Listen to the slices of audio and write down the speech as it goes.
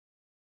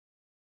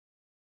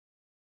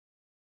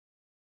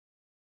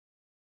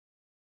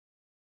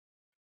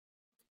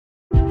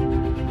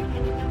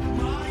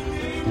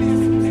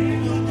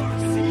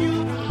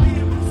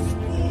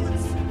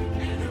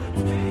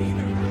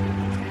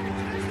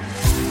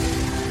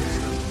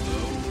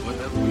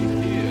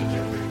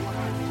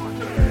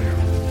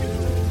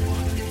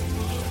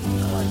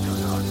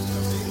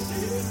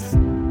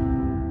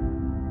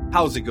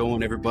How's it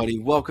going, everybody?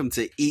 Welcome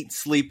to Eat,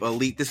 Sleep,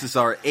 Elite. This is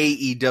our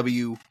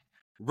AEW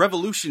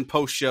Revolution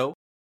Post Show.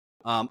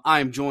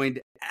 I am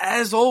joined,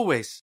 as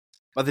always,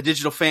 by the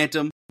Digital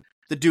Phantom,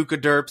 the Duke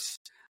of Derps.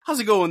 How's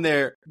it going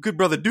there, good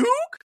brother Duke?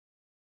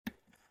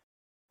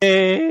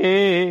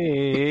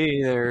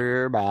 Hey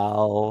there,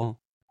 Mal.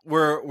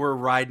 We're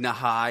riding a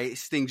high.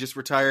 Sting just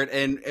retired,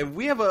 and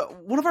we have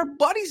one of our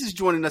buddies is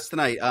joining us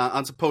tonight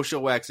on some post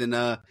show wax. And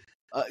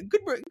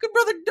good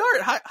brother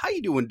Dart. How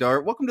you doing,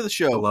 Dart? Welcome to the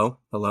show.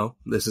 Hello.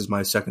 This is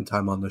my second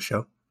time on the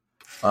show.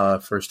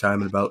 First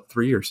time in about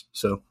 3 years.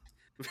 So,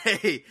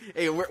 hey,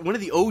 we're one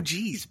of the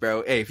OGs,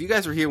 bro. Hey, if you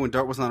guys were here when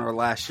Dart was on our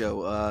last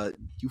show,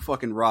 you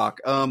fucking rock.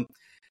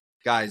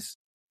 Guys,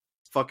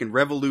 fucking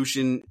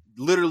Revolution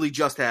literally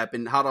just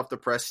happened, hot off the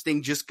press.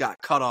 Sting just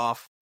got cut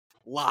off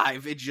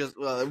live. It just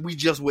we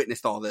just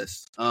witnessed all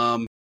this.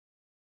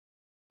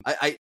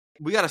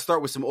 We got to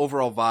start with some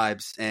overall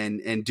vibes,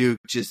 and Duke,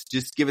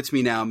 just give it to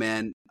me now,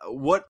 man.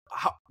 What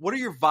are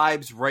your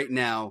vibes right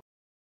now?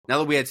 Now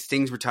that we had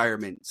Sting's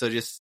retirement, so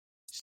just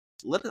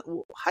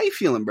how you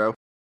feeling, bro?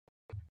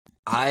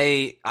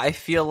 I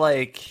feel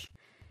like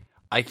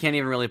I can't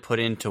even really put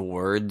into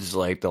words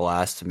like the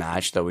last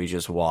match that we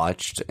just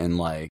watched, and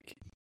like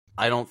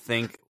I don't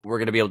think we're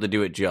gonna be able to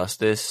do it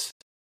justice.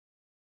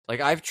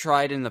 Like I've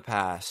tried in the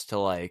past to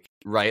like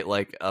write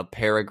like a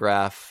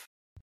paragraph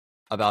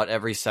about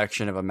every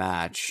section of a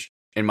match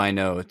in my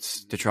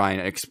notes to try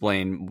and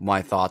explain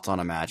my thoughts on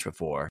a match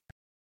before.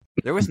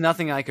 There was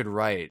nothing I could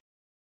write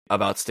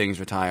about Sting's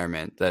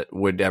retirement that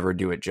would ever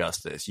do it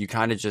justice. You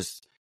kind of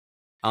just,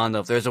 I don't know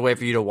if there's a way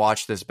for you to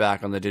watch this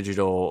back on the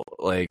digital,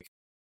 like,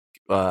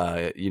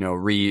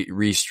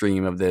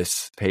 restream of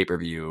this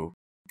pay-per-view,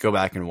 go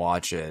back and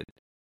watch it.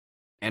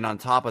 And on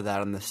top of that,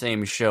 on the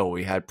same show,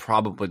 we had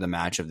probably the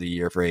match of the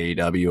year for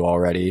AEW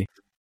already.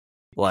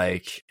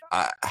 Like,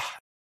 I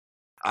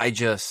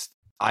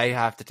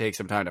have to take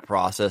some time to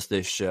process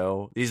this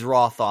show. These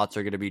raw thoughts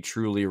are going to be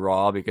truly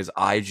raw because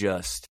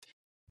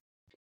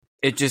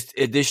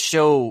this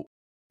show,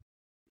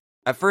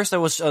 at first I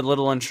was a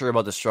little unsure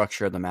about the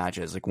structure of the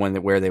matches, like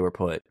where they were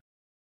put.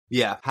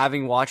 Yeah.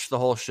 Having watched the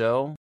whole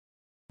show,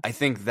 I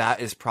think that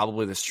is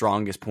probably the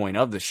strongest point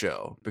of the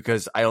show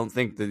because I don't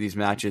think that these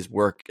matches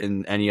work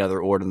in any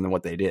other order than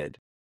what they did.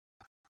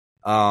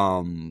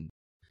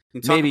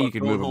 Maybe you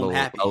could move a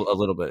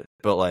little bit,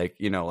 but like,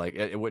 you know, like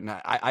it wouldn't.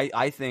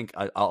 I think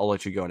I'll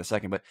let you go in a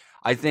second, but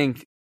I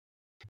think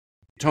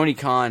Tony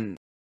Khan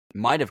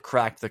might have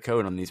cracked the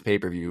code on these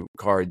pay-per-view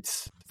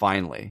cards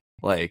finally.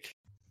 Like,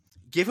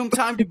 give him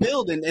time to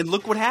build, and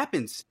look what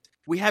happens.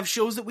 We have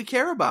shows that we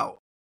care about.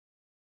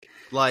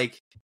 Like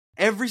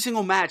every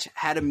single match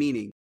had a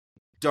meaning.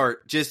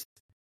 Dart, just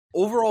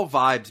overall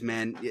vibes,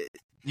 man.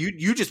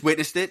 You just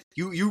witnessed it.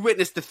 You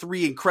witnessed the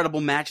 3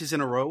 incredible matches in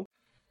a row.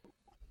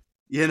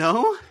 You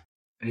know?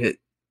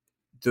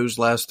 Those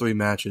last 3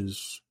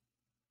 matches,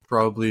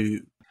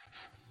 probably,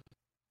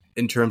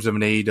 in terms of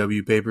an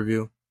AEW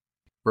pay-per-view,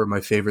 were my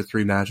favorite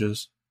 3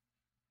 matches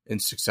in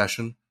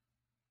succession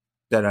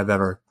that I've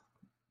ever...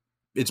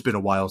 It's been a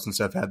while since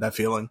I've had that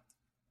feeling.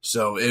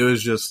 So it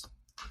was just...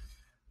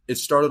 It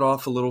started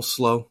off a little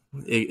slow.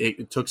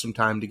 It took some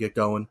time to get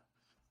going.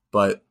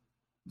 But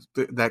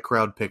that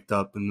crowd picked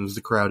up, and it was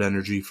the crowd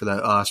energy for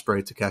that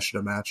Ospreay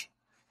Takeshita match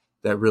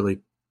that really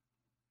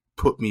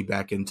put me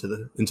back into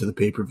the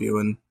pay-per-view,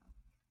 and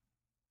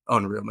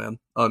unreal, man.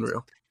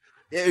 Unreal.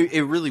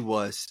 It really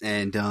was.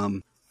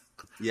 And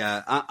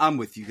yeah, I'm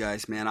with you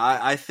guys, man.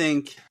 I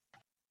think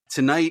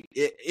tonight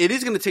it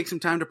is going to take some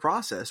time to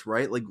process,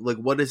 right? Like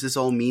what does this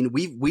all mean?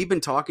 We've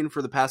been talking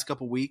for the past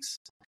couple weeks,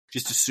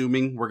 just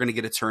assuming we're going to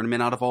get a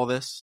tournament out of all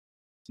this.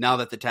 Now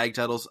that the tag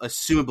titles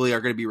assumably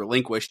are going to be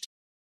relinquished,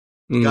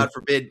 God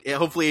forbid.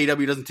 Hopefully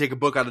AEW doesn't take a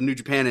book out of New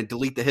Japan and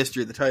delete the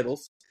history of the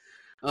titles.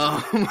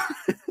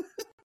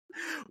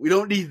 We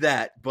don't need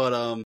that,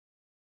 but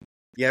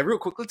yeah, real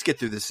quick, let's get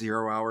through this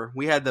 0 hour.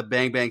 We had the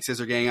Bang Bang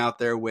Scissor Gang out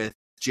there with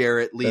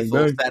Jarrett,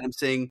 Lethal, Satnam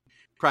Singh,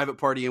 Private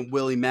Party, and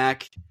Willie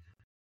Mack.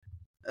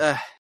 The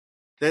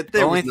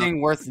only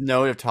thing worth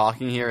note of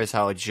talking here is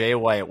how Jay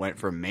White went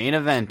from main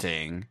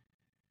eventing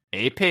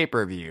a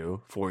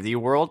pay-per-view for the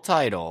world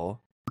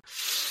title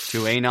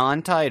to a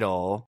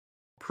non-title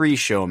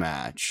pre-show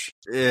match.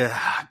 Yeah,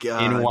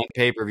 God. In one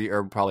pay-per-view,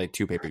 or probably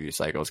 2 pay-per-view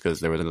cycles, because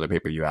there was another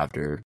pay-per-view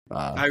after.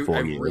 I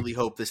really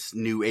hope this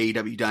new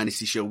AEW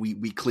Dynasty show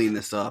we clean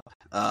this up.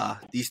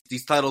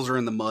 These titles are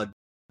in the mud.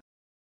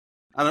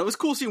 I don't know. It was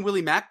cool seeing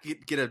Willie Mack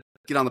get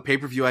on the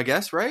pay-per-view, I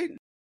guess, right?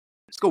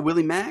 Let's go,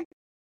 Willie Mack.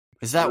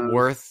 Is that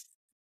worth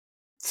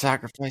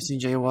sacrificing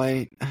Jay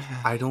White?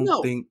 I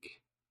don't think.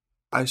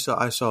 I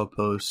saw a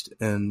post,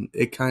 and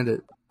I kind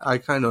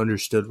of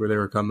understood where they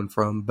were coming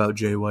from about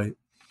Jay White.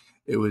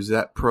 It was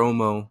that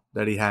promo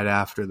that he had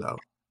after, though.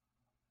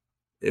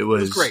 It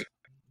was great.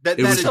 It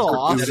was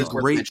a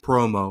great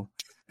promo,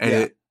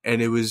 and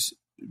it was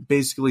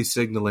basically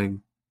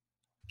signaling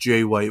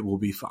Jay White will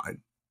be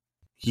fine.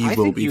 I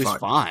think he was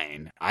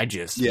fine. I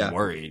just am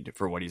worried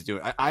for what he's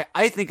doing.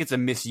 I think it's a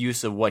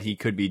misuse of what he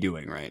could be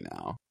doing right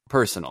now.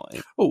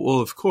 personally. Oh, well,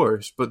 of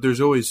course, but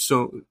there's always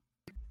so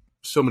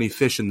many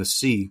fish in the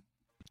sea.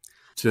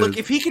 Look,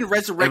 if he can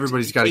resurrect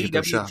everybody's got to get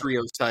their AEW shot.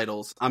 Trios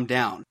titles, I'm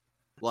down.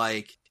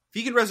 Like, if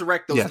he can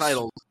resurrect those Yes.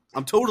 titles,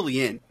 I'm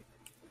totally in.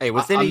 Hey,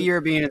 within a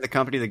year being in the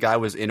company, the guy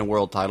was in a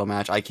world title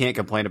match. I can't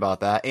complain about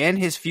that. And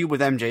his feud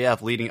with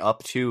MJF leading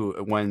up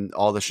to when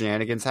all the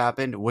shenanigans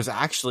happened was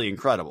actually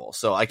incredible.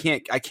 So I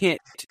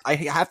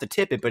have to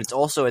tip it, but it's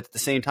also at the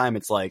same time,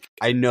 it's like,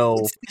 I know.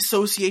 It's the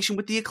association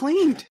with the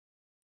Acclaimed.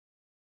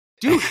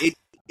 Dude,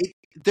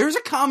 there's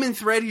a common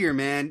thread here,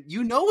 man.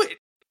 You know it.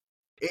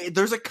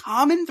 There's a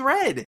common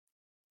thread.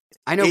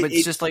 I know, but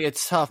it's just like,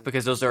 it's tough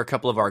because those are a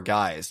couple of our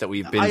guys that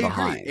we've been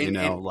behind,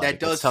 and like, that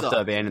does it's tough suck. to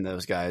abandon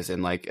those guys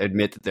and like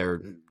admit that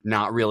they're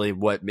not really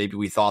what maybe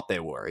we thought they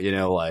were,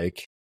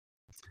 like.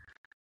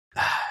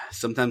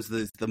 Sometimes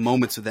the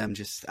moments of them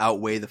just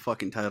outweigh the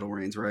fucking title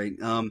reigns, right?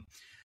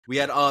 We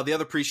had the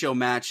other pre-show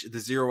match, the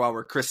 0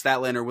 Hour. Chris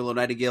Statlander, Willow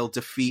Nightingale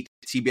defeat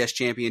TBS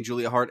champion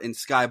Julia Hart and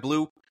Skye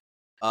Blue.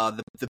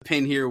 The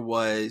pin here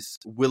was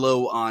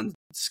Willow on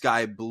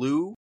Skye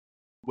Blue,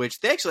 which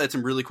they actually had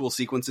some really cool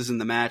sequences in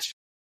the match.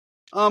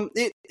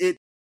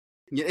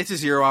 It's a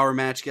 0 Hour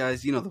match,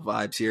 guys. You know the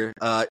vibes here.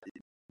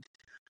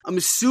 I'm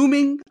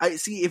assuming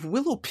if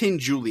Willow pinned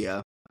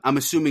Julia, I'm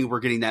assuming we're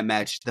getting that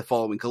match the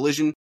following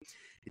Collision.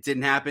 It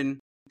didn't happen.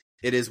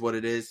 It is what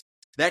it is.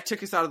 That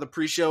took us out of the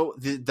pre-show.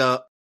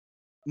 The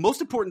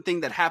most important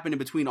thing that happened in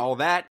between all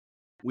that,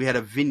 we had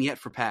a vignette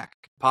for Pac,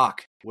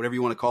 whatever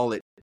you want to call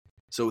it.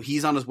 So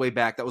he's on his way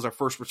back. That was our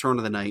first return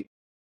of the night.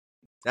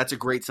 That's a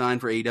great sign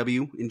for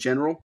AEW in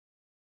general.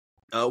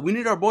 We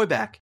need our boy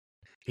back.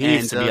 He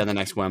needs to be on the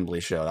next Wembley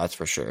show, that's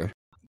for sure.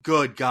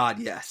 Good God,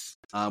 yes.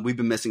 We've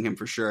been missing him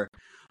for sure.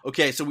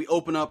 Okay, so we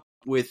open up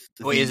with...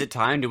 Wait, is it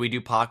time? Do we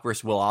do Pac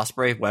versus Will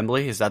Ospreay,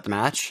 Wembley? Is that the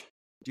match?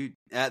 Dude,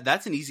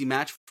 that's an easy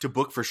match to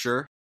book for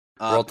sure.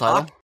 World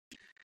title? Pac,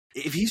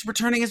 if he's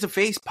returning as a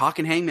face, Pac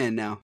and Hangman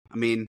now. I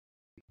mean,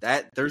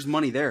 there's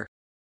money there.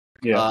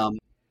 Yeah.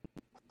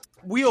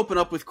 We open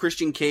up with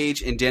Christian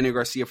Cage and Daniel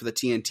Garcia for the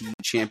TNT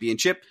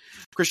Championship.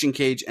 Christian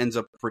Cage ends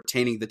up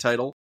retaining the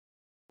title.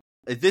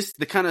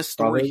 The kind of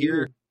story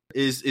here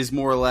is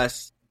more or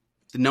less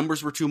the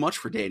numbers were too much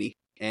for Danny.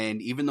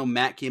 And even though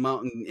Matt came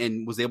out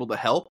and was able to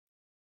help,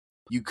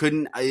 you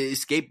couldn't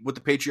escape what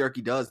the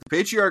patriarchy does. The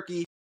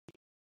patriarchy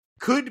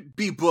could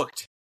be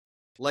booked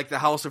like the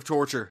House of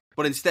Torture,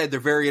 but instead they're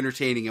very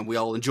entertaining and we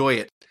all enjoy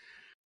it.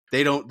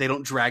 They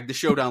don't drag the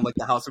show down like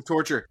the House of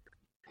Torture.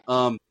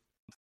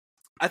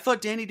 I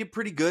thought Danny did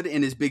pretty good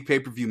in his big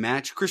pay-per-view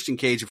match. Christian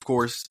Cage, of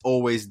course,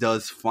 always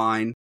does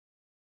fine.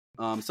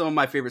 Some of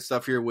my favorite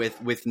stuff here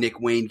with Nick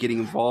Wayne getting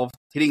involved,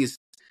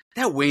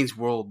 that Wayne's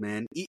World,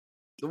 man.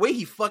 The way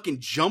he fucking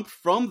jumped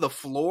from the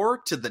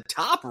floor to the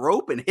top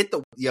rope and hit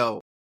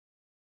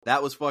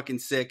that was fucking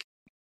sick.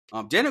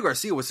 Daniel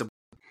Garcia was some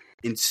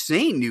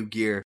insane new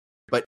gear,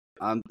 but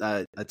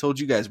I told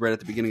you guys right at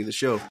the beginning of the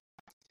show,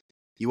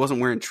 he wasn't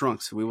wearing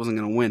trunks, so he wasn't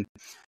going to win.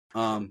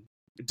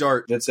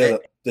 Dart. That's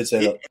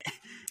it.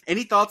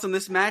 Any thoughts on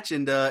this match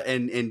and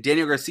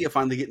Daniel Garcia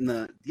finally getting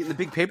the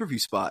big pay-per-view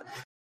spot?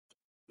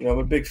 I'm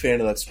a big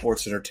fan of that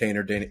sports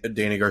entertainer,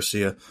 Danny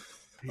Garcia.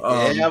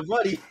 Yeah,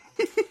 buddy.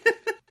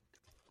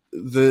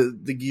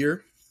 The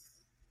gear,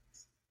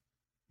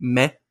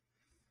 meh.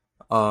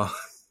 I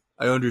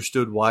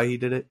understood why he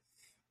did it.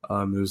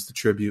 It was the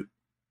tribute.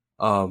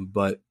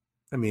 But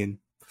I mean,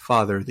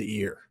 Father of the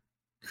Year,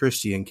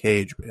 Christian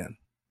Cage, man.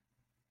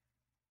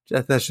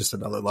 That's just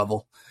another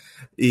level.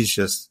 He's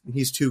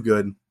too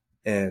good,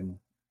 and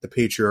the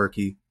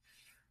patriarchy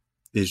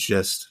is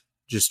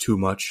just too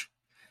much.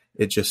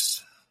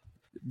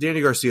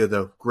 Danny Garcia,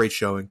 though, great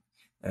showing,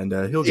 and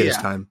he'll get his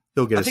time.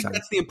 I think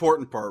that's the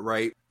important part,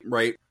 right?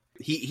 Right.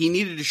 He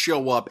needed to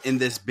show up in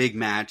this big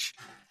match.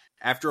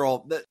 After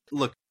all,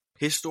 look,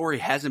 his story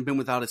hasn't been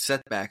without its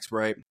setbacks,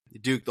 right?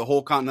 Duke, the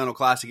whole Continental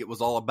Classic, it was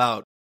all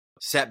about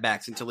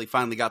setbacks until he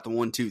finally got the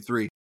 1, 2,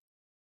 3.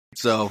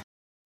 So.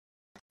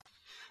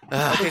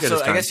 Okay,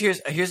 so I guess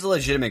here's a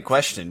legitimate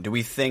question. Do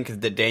we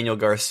think that Daniel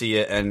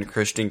Garcia and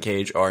Christian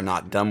Cage are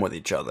not done with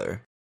each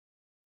other?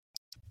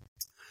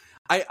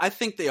 I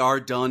think they are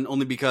done,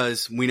 only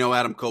because we know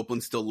Adam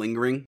Copeland's still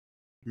lingering,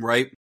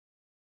 right?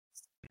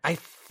 I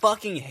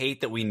fucking hate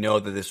that we know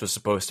that this was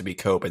supposed to be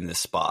Cope in this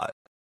spot.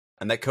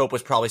 And that Cope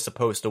was probably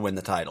supposed to win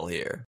the title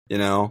here,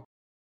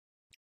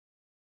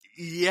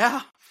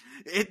 Yeah.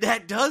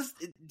 That does,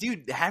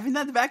 dude, having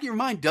that in the back of your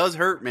mind does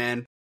hurt,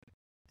 man.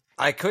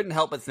 I couldn't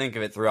help but think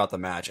of it throughout the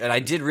match, and I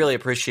did really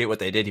appreciate what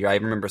they did here. I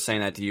remember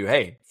saying that to you,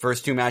 hey,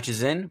 first 2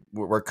 matches in,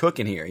 we're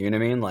cooking here, you know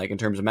what I mean? Like, in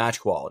terms of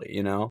match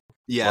quality,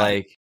 Yeah.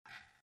 Like,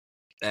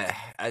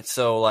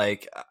 so,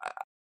 like,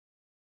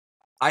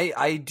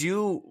 I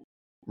do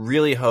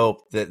really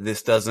hope that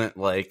this doesn't,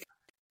 like,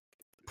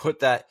 put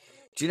that...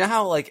 Do you know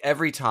how, like,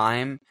 every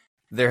time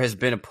there has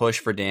been a push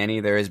for Danny,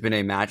 there has been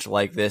a match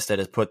like this that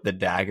has put the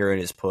dagger in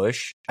his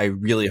push? I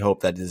really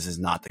hope that this is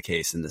not the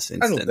case in this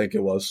instant. I don't think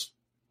it was.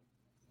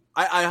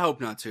 I hope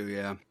not too,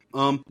 yeah.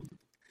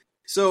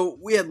 So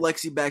we had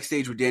Lexi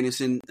backstage with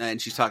Danielson,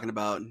 and she's talking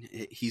about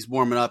he's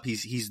warming up.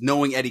 He's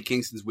knowing Eddie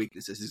Kingston's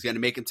weaknesses. He's going to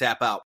make him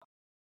tap out.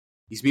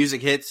 His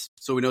music hits,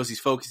 so he knows he's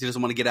focused. He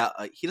doesn't want to get out.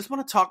 He doesn't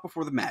want to talk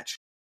before the match.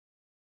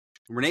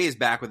 Renee is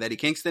back with Eddie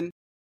Kingston.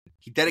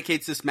 He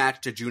dedicates this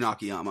match to Jun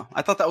Akiyama.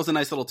 I thought that was a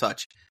nice little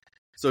touch.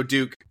 So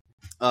Duke,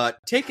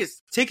 take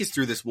us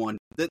through this one.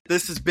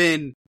 This has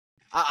been,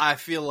 I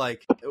feel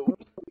like,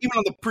 even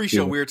on the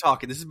pre-show we were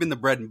talking, this has been the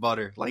bread and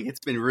butter. Like, it's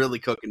been really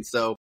cooking.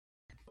 So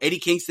Eddie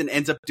Kingston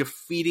ends up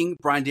defeating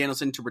Bryan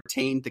Danielson to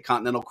retain the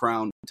Continental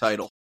Crown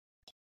title.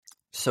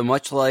 So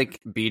much like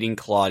beating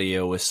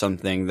Claudio was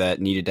something that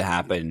needed to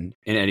happen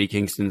in Eddie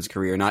Kingston's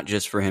career, not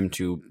just for him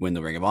to win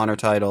the Ring of Honor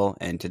title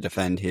and to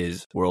defend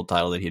his world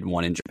title that he had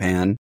won in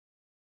Japan.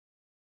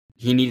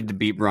 He needed to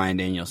beat Bryan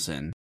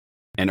Danielson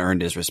and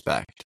earned his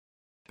respect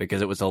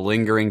because it was a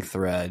lingering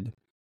thread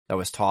that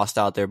was tossed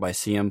out there by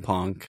CM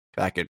Punk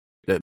back at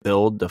the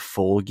Build the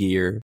Full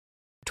Gear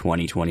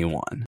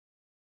 2021.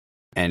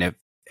 And it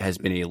has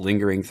been a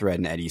lingering thread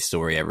in Eddie's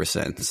story ever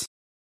since.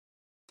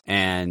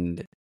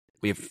 And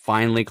we have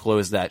finally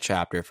closed that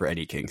chapter for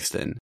Eddie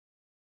Kingston.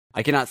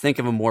 I cannot think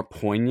of a more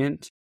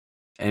poignant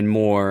and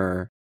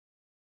more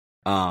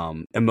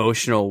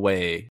emotional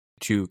way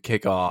to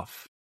kick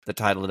off the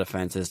title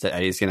defenses that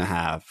Eddie's going to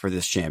have for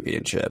this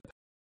championship.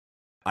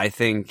 I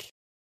think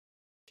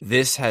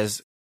this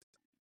has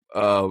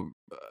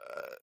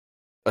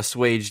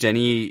assuaged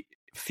any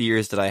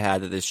fears that I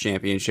had that this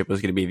championship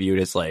was going to be viewed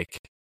as like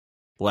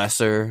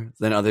lesser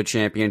than other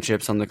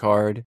championships on the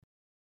card.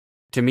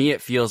 To me,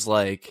 it feels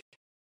like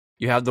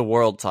you have the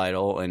world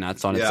title, and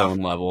that's on its own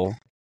level.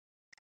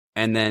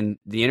 And then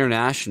the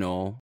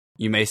international,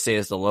 you may say,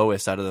 is the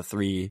lowest out of the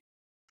three.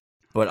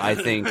 But I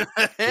think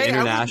the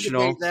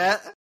international,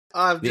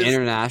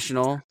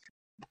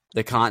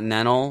 the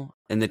Continental,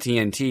 and the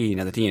TNT.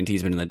 Now, the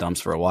TNT's been in the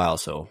dumps for a while,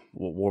 so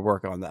we'll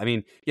work on that. I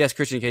mean, yes,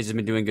 Christian Cage has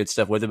been doing good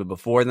stuff with it, but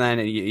before then,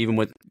 even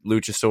with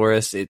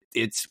Luchasaurus,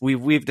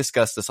 we've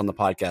discussed this on the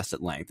podcast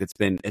at length. It's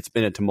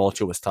been a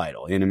tumultuous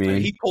title. You know what I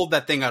mean? He pulled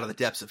that thing out of the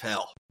depths of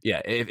hell.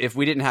 Yeah, if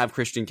we didn't have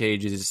Christian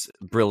Cage's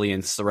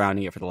brilliance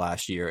surrounding it for the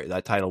last year,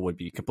 that title would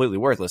be completely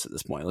worthless at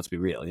this point. Let's be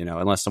real,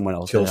 unless someone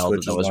else had held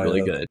it that was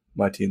really good.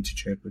 My TNT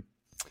champion.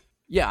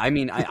 Yeah, I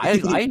mean,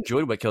 I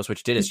enjoyed what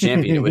Killswitch did as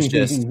champion. It was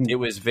just, it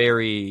was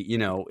very,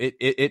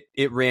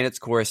 it ran its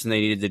course, and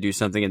they needed to do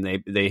something, and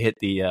they hit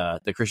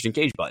the Christian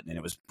Cage button, and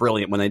it was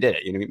brilliant when they did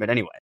it. You know what I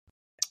mean?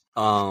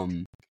 But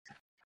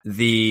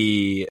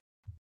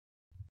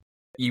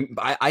anyway,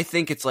 I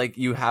think it's like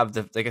you have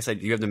like I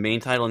said, you have the main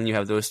title, and you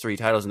have those three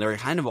titles, and they're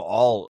kind of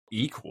all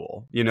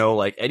equal.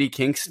 Like Eddie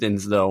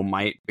Kingston's though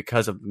might,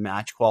 because of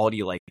match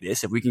quality like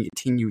this, if we can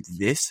continue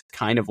this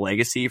kind of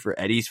legacy for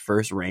Eddie's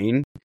first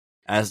reign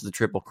as the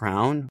Triple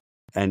Crown,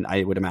 and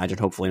I would imagine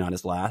hopefully not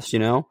his last,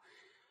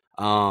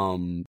 I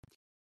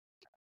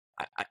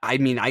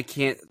mean, I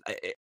can't,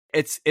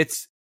 it's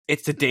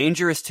a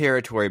dangerous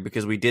territory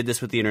because we did this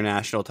with the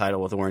international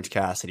title with Orange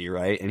Cassidy,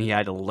 right? And he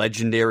had a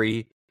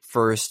legendary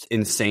first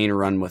insane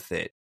run with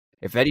it.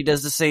 If Eddie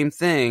does the same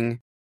thing,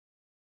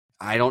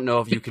 I don't know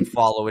if you can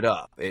follow it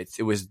up.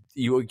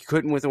 You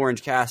couldn't with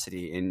Orange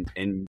Cassidy,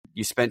 and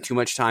you spent too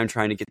much time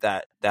trying to get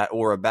that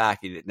aura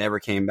back, and it never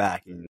came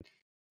back. And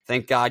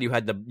thank God you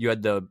had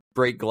the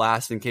break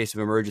glass in case of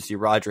emergency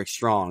Roderick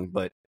Strong,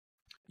 but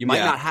you might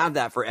not have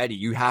that for Eddie.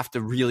 You have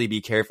to really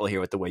be careful here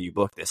with the way you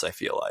book this, I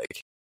feel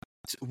like.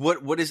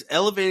 What is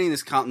elevating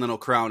this Continental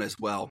Crown as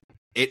well,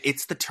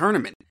 it's the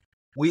tournament.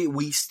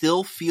 We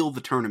still feel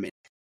the tournament.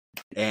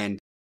 And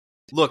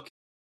look,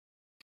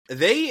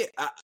 the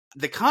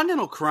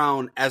Continental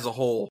Crown as a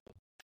whole,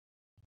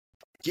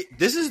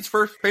 this is its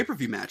first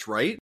pay-per-view match,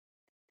 right?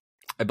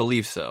 I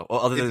believe so. Well,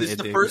 other than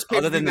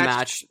the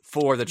match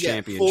for the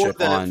championship,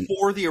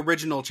 for the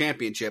original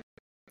championship,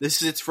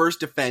 this is its first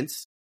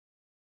defense.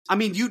 I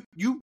mean, you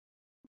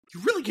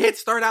really can't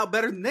start out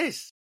better than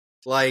this.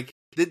 Like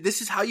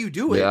this is how you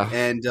do it,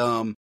 and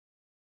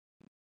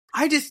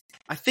I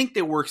think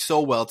they work so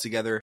well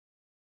together.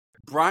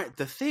 Bryan,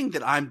 the thing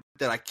that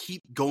I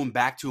keep going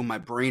back to in my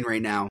brain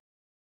right now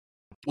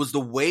was the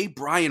way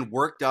Bryan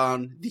worked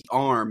on the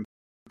arm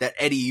that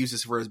Eddie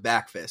uses for his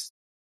back fist.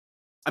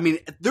 I mean,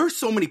 there's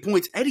so many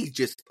points. Eddie's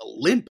just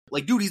limp.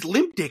 Like, dude, he's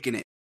limp dicking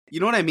it.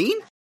 You know what I mean?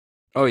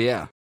 Oh,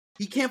 yeah.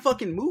 He can't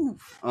fucking move.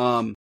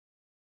 But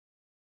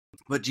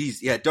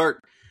geez, yeah,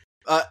 Dart.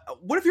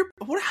 What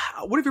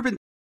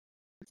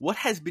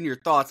has been your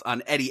thoughts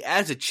on Eddie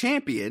as a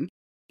champion?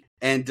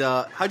 And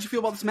how'd you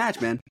feel about this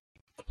match, man?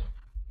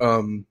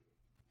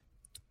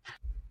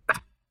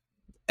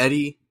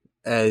 Eddie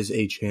as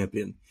a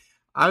champion.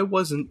 I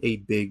wasn't a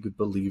big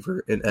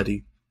believer in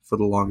Eddie for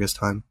the longest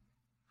time.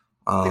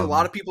 I think a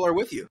lot of people are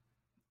with you.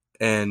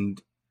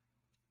 And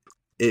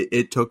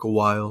it took a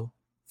while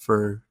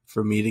for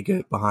me to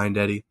get behind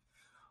Eddie.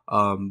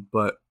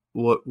 But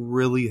what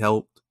really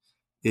helped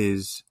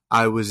is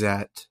I was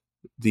at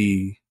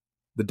the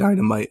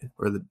Dynamite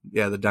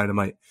the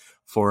Dynamite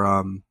for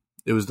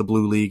it was the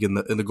Blue League in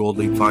the Gold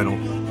League final.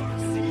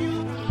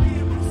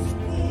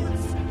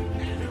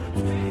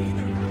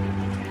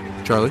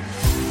 Charlie.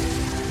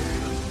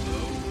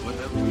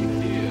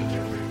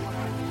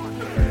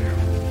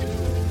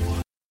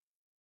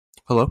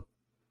 Hello?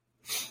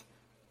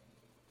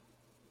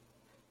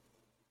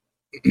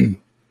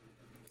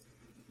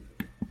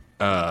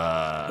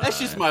 That's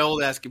just my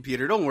old ass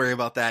computer. Don't worry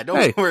about that.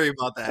 Don't worry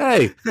about that.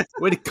 Hey,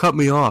 way to cut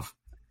me off.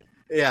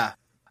 Yeah.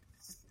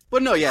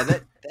 But no,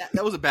 yeah,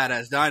 that was a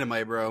badass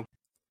Dynamite, bro.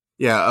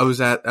 Yeah, I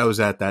was at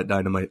that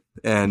Dynamite,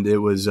 and it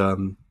was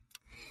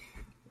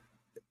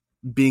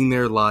being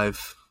there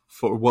live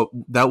for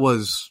that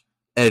was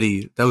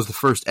Eddie. That was the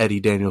first Eddie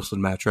Danielson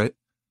match, right?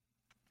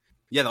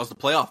 Yeah, that was the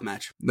playoff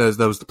match. That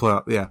was the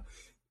playoff. Yeah,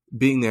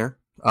 being there,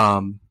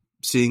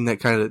 seeing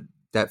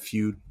that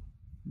feud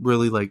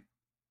really like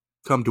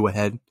come to a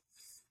head,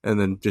 and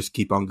then just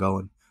keep on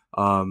going.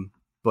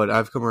 But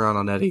I've come around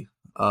on Eddie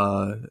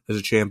as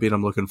a champion.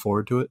 I'm looking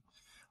forward to it.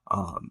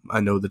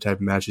 I know the type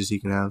of matches he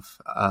can have.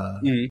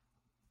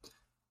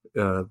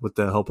 With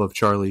the help of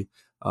Charlie,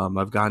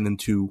 I've gotten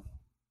into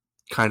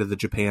kind of the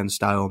Japan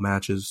style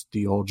matches,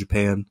 the old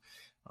Japan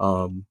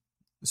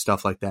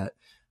stuff like that.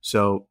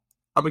 So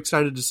I'm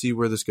excited to see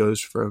where this goes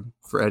for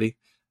Eddie.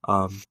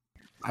 I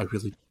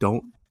really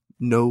don't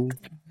know.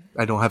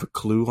 I don't have a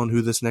clue on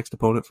who this next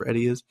opponent for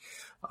Eddie is.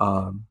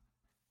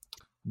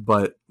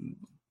 But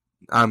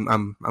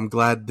I'm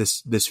glad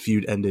this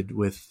feud ended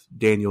with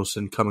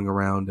Danielson coming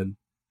around, and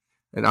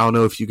I don't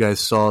know if you guys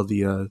saw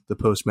the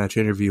post match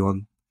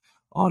interview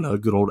on a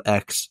good old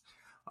X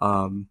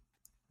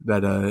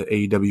that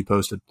AEW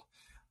posted.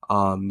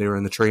 They were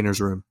in the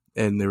trainer's room,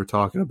 and they were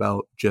talking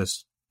about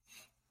just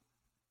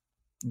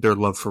their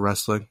love for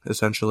wrestling,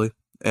 essentially.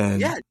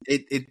 And yeah,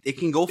 it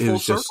can go full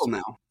circle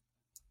now.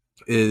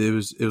 It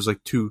was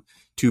like two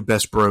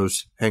best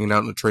bros hanging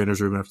out in the trainer's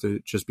room after they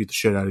just beat the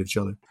shit out of each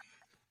other.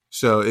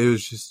 So it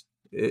was just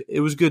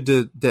it was good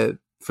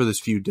for this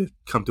feud to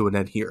come to an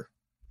end here,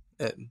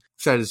 and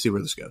excited to see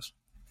where this goes.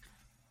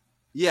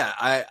 Yeah,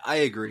 I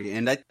agree,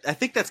 and I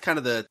think that's kind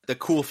of the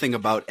cool thing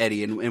about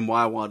Eddie, and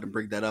why I wanted to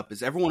bring that up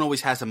is everyone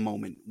always has a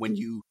moment when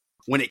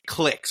it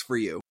clicks for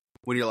you,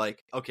 when you're like,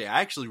 okay,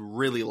 I actually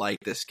really like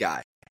this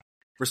guy.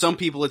 For some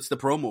people, it's the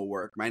promo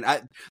work, man.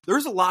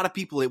 There's a lot of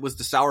people, it was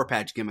the Sour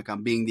Patch gimmick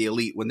on Being the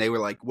Elite when they were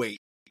like, wait,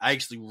 I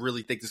actually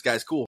really think this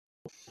guy's cool.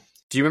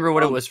 Do you remember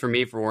what it was for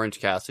me for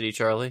Orange Cassidy,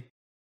 Charlie?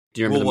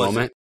 Do you remember the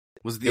moment?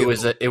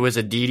 It was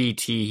a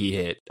DDT he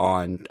hit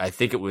on, I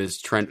think it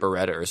was Trent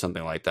Beretta or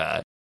something like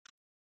that.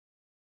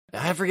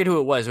 I forget who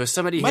it was. It was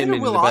somebody hit him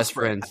into the best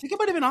friends. I think it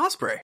might have been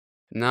Ospreay.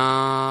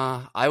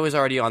 Nah, I was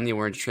already on the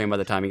Orange train by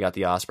the time he got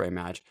the Ospreay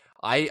match.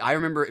 I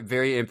remember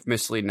very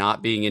infamously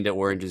not being into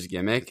Orange's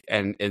gimmick,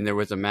 and there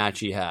was a match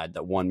he had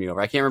that won me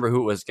over. I can't remember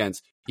who it was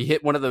against. He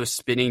hit one of those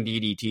spinning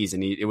DDTs,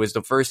 and it was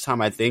the first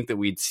time I think that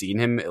we'd seen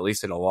him, at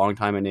least in a long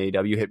time in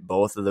AEW, hit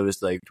both of those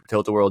like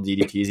tilt-a-whirl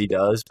DDTs he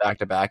does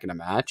back-to-back in a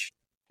match.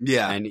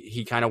 Yeah. And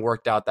he kind of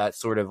worked out that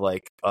sort of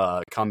like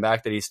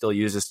comeback that he still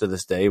uses to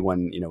this day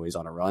when, he's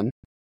on a run.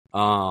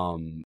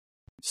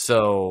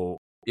 So,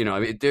 I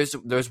mean,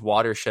 there's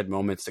watershed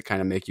moments that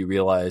kind of make you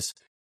realize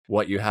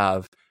what you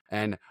have.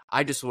 And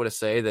I just want to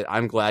say that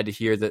I'm glad to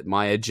hear that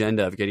my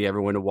agenda of getting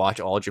everyone to watch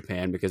All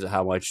Japan because of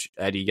how much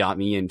Eddie got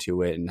me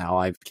into it and how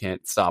I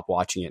can't stop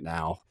watching it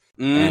now.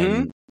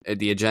 Mm-hmm. And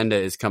the agenda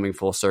is coming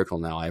full circle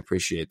now. I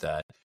appreciate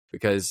that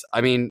because,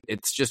 I mean,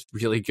 it's just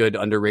really good,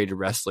 underrated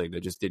wrestling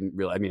that just didn't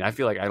really, I mean, I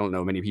feel like I don't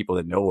know many people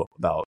that know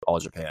about All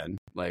Japan.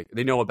 Like,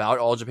 they know about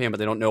All Japan, but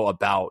they don't know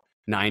about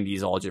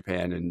 90s All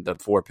Japan and the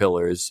 4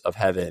 Pillars of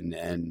Heaven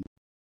and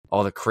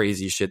all the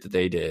crazy shit that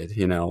they did,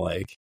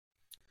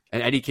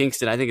 And Eddie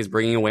Kingston, I think, is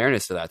bringing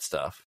awareness to that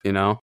stuff,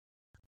 Yeah,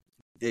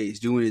 he's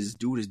doing his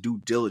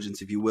due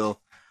diligence, if you will.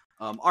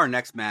 Our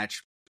next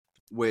match,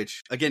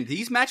 which, again,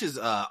 these matches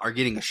are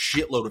getting a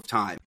shitload of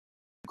time.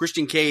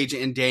 Christian Cage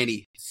and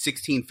Danny,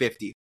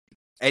 1650.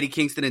 Eddie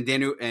Kingston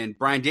and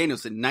Bryan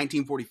Danielson,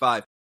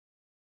 1945.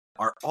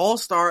 Our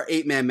all-star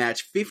 8-man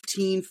match,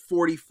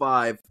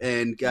 1545.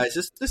 And, guys,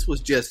 this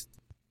was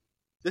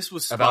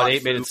about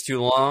 8 minutes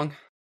too long.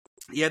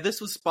 Yeah,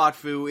 this was spot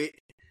foo.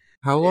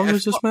 How long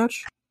was this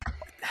match?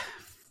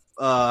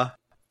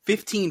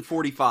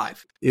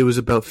 1545. It was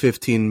about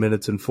 15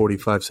 minutes and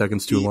 45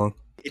 seconds too long.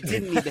 It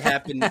didn't need to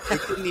happen. It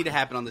didn't need to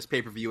happen on this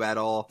pay-per-view at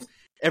all.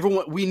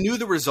 We knew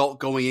the result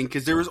going in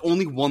because there was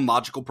only one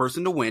logical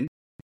person to win.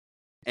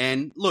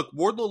 And look,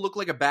 Wardlow looked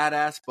like a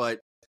badass,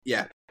 but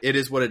yeah, it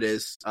is what it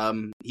is.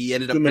 He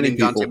ended up pinning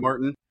Dante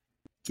Martin.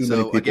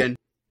 So again,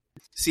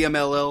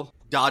 CMLL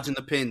dodging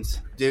the pins.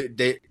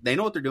 They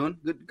know what they're doing.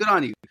 Good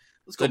on you.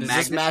 Let's go. So does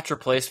this match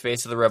replace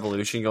Face of the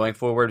Revolution going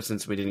forward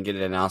since we didn't get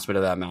an announcement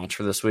of that match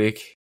for this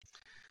week?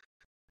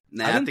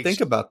 Nah, I didn't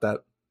think about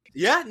that.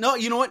 Yeah, no,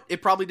 you know what?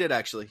 It probably did,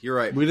 actually. You're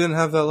right. We didn't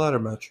have that ladder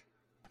match.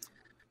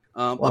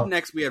 Wow. Up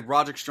next, we had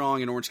Roderick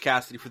Strong and Orange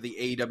Cassidy for the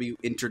AEW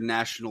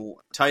International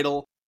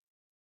title.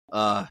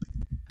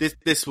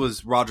 This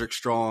was Roderick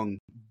Strong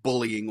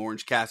bullying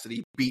Orange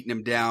Cassidy, beating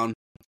him down.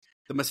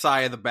 The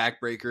Messiah, the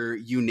Backbreaker,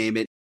 you name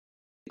it.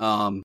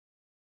 I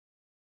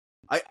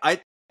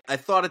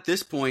thought at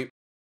this point,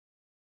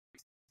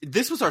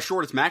 this was our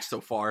shortest match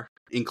so far.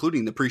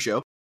 including the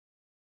pre-show.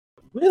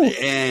 Really?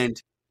 And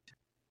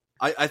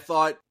I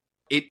thought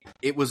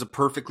it was a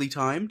perfectly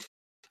timed.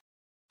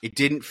 It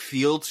didn't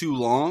feel too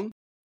long.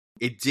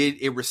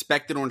 It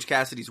respected Orange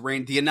Cassidy's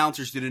reign. The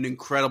announcers did an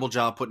incredible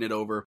job putting it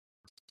over.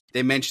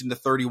 They mentioned the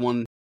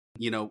 31,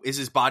 is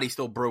his body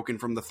still broken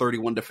from the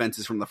 31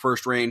 defenses from the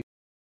first reign?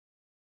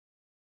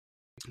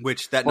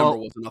 Which that number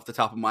wasn't off the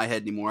top of my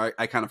head anymore.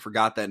 I kind of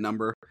forgot that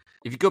number.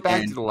 If you go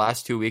back to the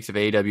last 2 weeks of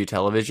AEW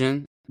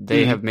television,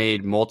 they have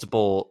made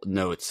multiple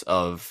notes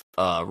of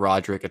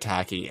Roderick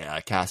attacking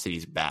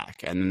Cassidy's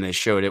back, and then they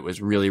showed it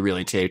was really,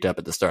 really taped up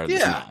at the start of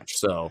this match.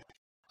 So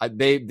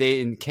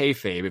they in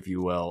kayfabe, if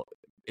you will,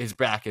 his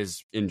back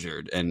is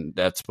injured, and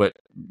that's what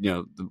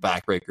the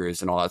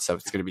backbreakers and all that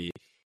stuff is going to be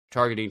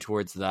targeting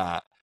towards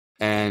that.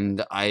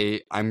 And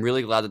I'm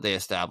really glad that they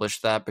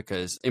established that,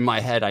 because in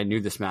my head, I knew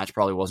this match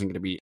probably wasn't going to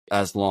be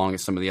as long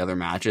as some of the other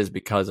matches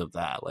because of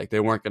that. Like, they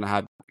weren't going to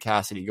have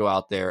Cassidy go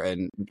out there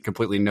and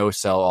completely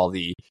no-sell all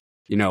the,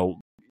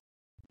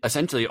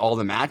 essentially all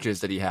the matches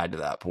that he had to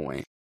that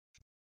point.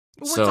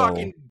 We're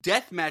talking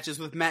death matches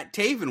with Matt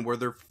Taven where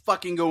they're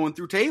fucking going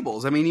through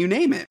tables. I mean, you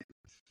name it.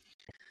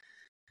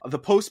 The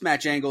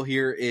post-match angle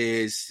here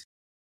is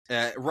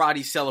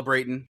Roddy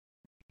celebrating,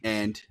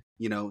 and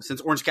since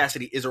Orange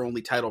Cassidy is our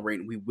only title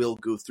reign, we will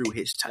go through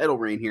his title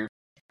reign here.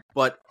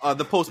 But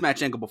the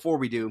post-match angle before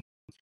we do,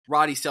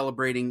 Roddy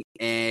celebrating,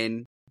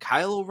 and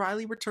Kyle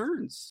O'Reilly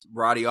returns.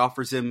 Roddy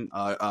offers him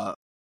a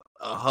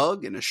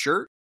hug and a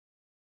shirt.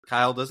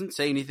 Kyle doesn't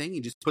say anything.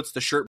 He just puts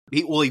the shirt.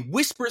 He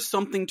whispers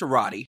something to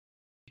Roddy,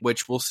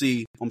 which we'll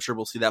see. I'm sure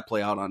we'll see that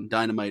play out on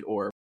Dynamite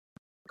or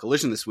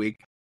Collision this week.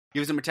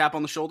 Gives him a tap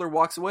on the shoulder,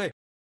 walks away.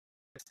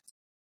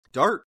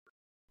 Dart.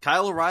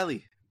 Kyle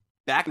O'Reilly.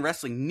 Back in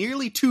wrestling,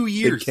 nearly 2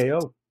 years. Big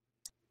KO.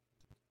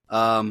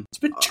 It's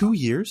been 2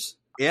 years?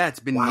 Yeah, it's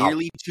been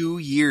nearly 2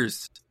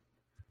 years.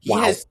 He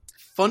has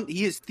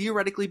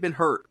theoretically been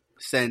hurt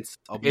since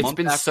a month. It's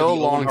been after so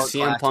the long, Owen Hart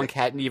CM Classic. Punk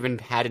hadn't even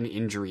had an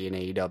injury in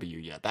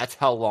AEW yet. That's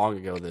how long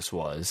ago this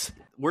was.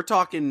 We're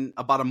talking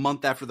about a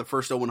month after the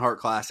first Owen Hart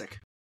Classic.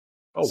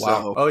 Oh,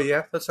 wow. Oh,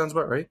 yeah, that sounds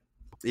about right.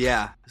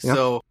 Yeah.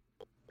 So,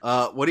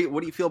 what do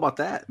you feel about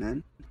that,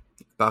 man?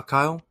 About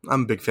Kyle?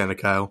 I'm a big fan of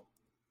Kyle.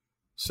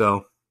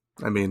 So,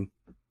 I mean,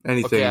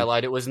 anything. Okay, I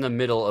lied. It was in the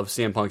middle of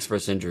CM Punk's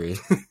first injury.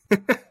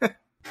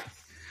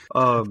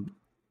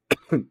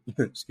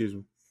 Excuse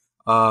me.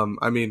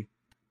 I mean,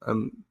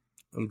 I'm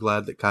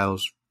glad that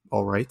Kyle's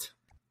all right.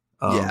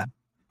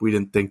 We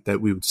didn't think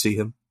that we would see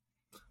him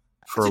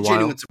for a while.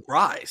 Genuine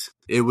surprise.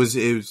 It was.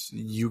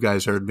 You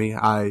guys heard me.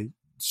 I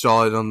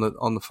saw it on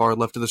the far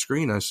left of the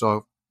screen. I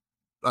saw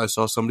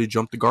somebody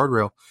jump the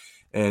guardrail,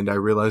 and I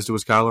realized it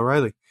was Kyle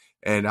O'Reilly,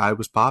 and I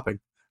was popping.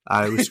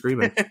 I was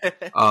screaming.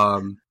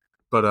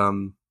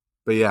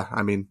 But yeah,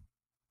 I mean,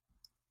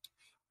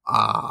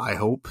 I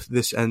hope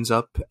this ends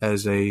up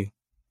as a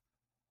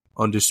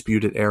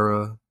Undisputed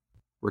Era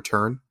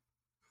return.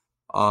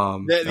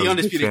 The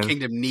Undisputed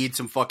Kingdom needs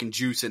some fucking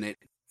juice in it.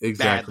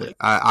 Exactly.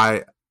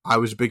 Badly. I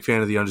was a big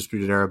fan of the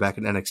Undisputed Era back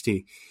in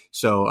NXT.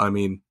 So, I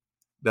mean,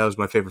 that was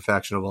my favorite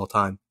faction of all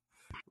time.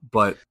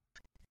 But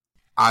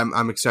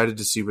I'm excited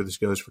to see where this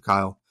goes for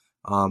Kyle.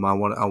 I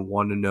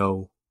want to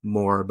know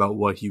more about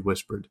what he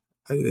whispered.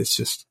 It's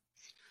just,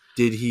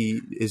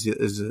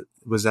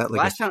 was that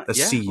like a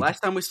seed?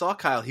 Last time we saw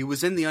Kyle, he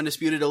was in the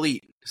Undisputed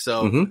Elite.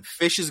 So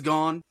Fish is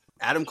gone.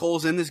 Adam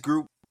Cole's in this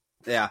group.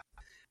 Yeah.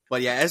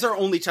 But yeah, as our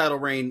only title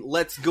reign,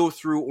 let's go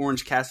through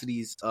Orange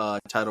Cassidy's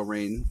title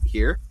reign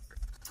here.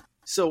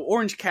 So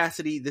Orange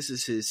Cassidy, this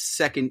is his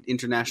second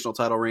international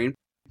title reign.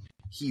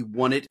 He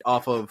won it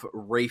off of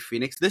Rey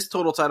Fénix. This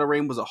total title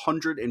reign was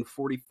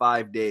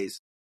 145 days.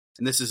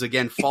 And this is,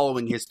 again,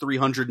 following his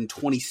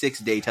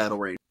 326-day title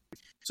reign.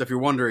 So if you're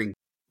wondering,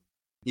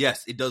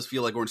 yes, it does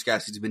feel like Orange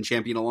Cassidy's been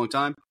champion a long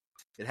time.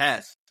 It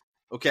has.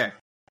 Okay.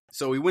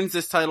 So he wins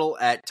this title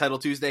at Title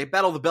Tuesday.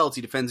 Battle of the Belts,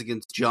 he defends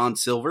against John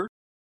Silver.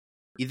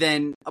 He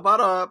then,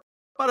 about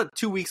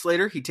 2 weeks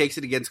later, he takes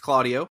it against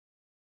Claudio.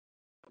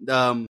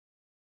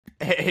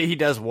 He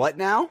does what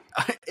now?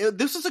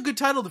 This is a good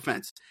title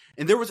defense.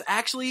 And there was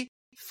actually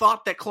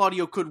thought that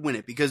Claudio could win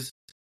it because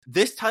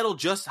this title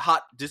just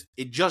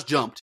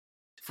jumped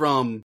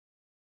from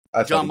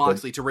Jon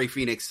Moxley to Rey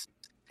Fénix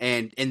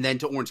and then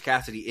to Orange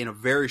Cassidy in a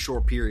very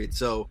short period.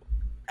 So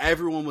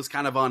everyone was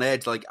kind of on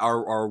edge, like,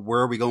 where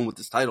are we going with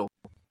this title?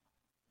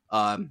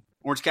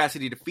 Orange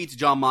Cassidy defeats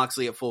Jon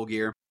Moxley at Full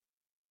Gear.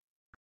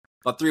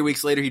 About 3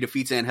 weeks later, he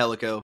defeats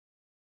Angelico.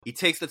 He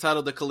takes the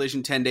title to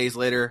Collision 10 days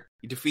later.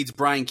 He defeats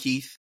Brian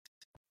Keith.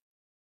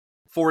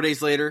 4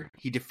 days later,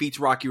 he defeats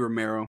Rocky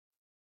Romero.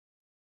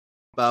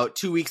 About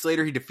 2 weeks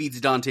later, he defeats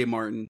Dante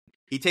Martin.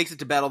 He takes it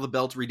to Battle of the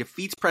Belts where he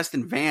defeats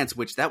Preston Vance,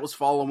 which that was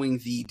following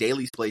the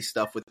Daily's Place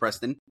stuff with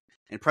Preston.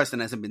 And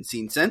Preston hasn't been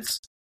seen since.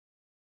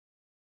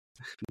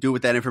 Do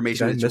with that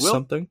information as you will.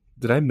 Something?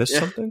 Did I miss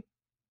something?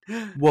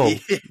 Whoa.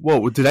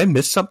 Whoa, did I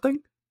miss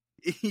something?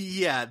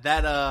 Yeah,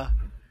 that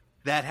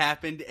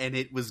happened and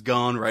it was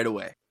gone right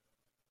away.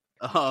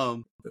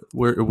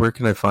 Where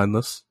can I find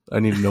this?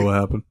 I need to know what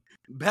happened.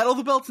 Battle of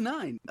the Belts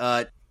 9.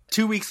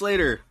 2 weeks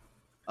later,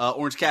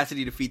 Orange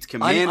Cassidy defeats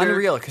Commander.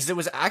 Unreal, because it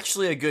was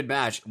actually a good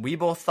match. We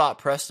both thought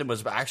Preston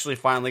was actually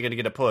finally going to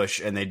get a push,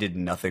 and they did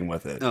nothing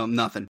with it. No,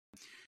 nothing.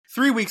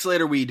 3 weeks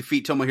later, we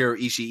defeat Tomohiro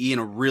Ishii in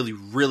a really,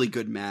 really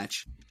good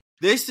match.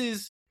 This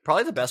is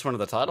probably the best one of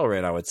the title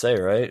reign, I would say,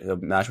 right? The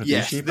match with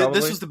Ishii, probably?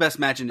 This was the best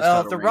match in his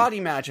title reign. The Roddy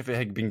match, if it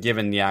had been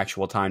given the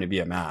actual time to be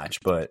a match,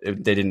 but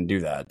they didn't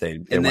do that.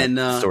 They and went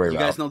then story you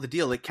route. guys know the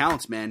deal. It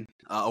counts, man.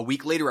 A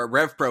week later at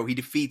Rev Pro, he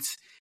defeats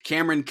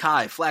Cameron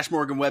Kai, Flash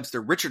Morgan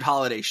Webster, Richard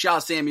Holiday, Shaw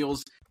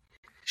Samuels,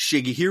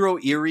 Shigehiro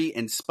Iri,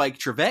 and Spike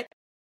Trevette.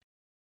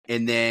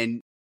 And then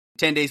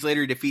 10 days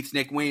later, he defeats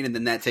Nick Wayne, and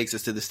then that takes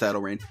us to this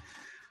title reign.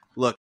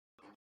 Look,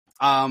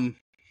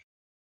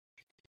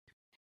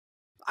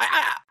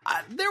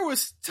 there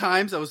was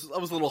times I was a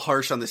little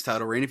harsh on this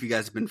title reign, if you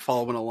guys have been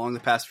following along the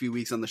past few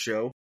weeks on the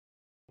show.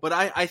 But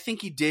I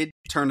think he did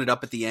turn it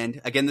up at the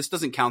end. Again, this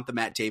doesn't count the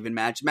Matt Taven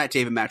match. Matt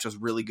Taven match was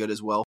really good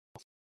as well.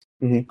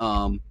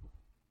 Mm-hmm.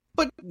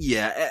 But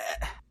yeah,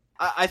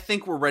 I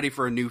think we're ready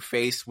for a new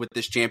face with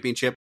this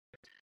championship.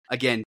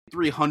 Again,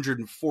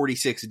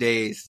 346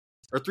 days,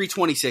 or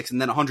 326 and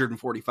then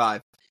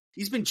 145.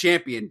 He's been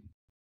champion,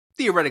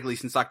 theoretically,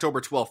 since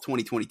October 12th,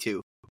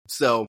 2022.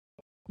 So,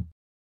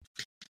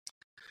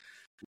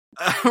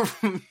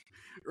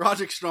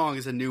 Roderick Strong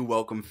is a new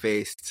welcome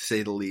face, to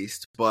say the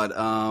least. But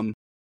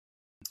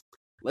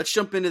let's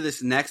jump into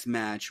this next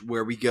match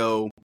where we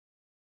go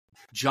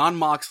Jon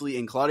Moxley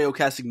and Claudio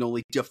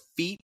Castagnoli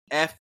defeat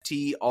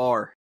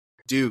FTR.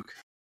 Duke,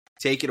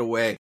 take it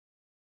away.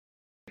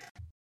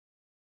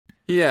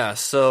 Yeah,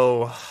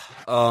 so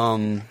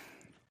on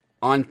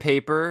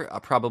paper,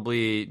 a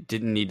probably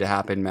didn't need to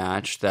happen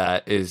match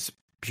that is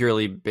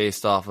purely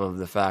based off of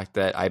the fact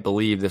that I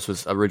believe this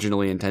was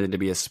originally intended to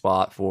be a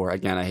spot for,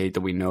 again, I hate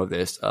that we know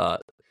this,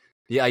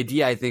 the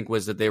idea, I think,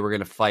 was that they were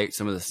going to fight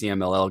some of the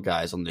CMLL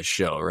guys on this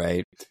show,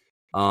 right?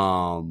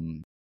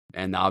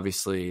 And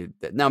obviously,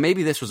 now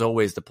maybe this was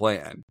always the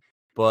plan,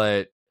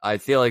 but I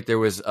feel like there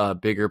was a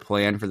bigger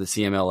plan for the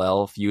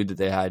CMLL feud that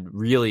they had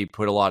really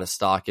put a lot of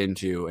stock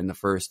into in the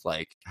first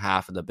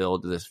half of the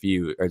build to this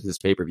feud or to this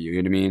pay-per-view,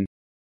 you know what I mean?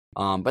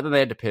 But then they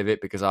had to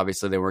pivot because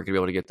obviously they weren't going to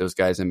be able to get those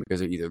guys in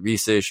because of either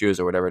visa issues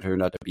or whatever it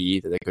turned out to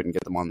be that they couldn't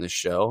get them on this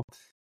show.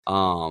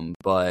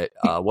 But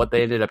what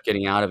they ended up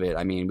getting out of it,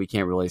 I mean, we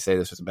can't really say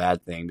this was a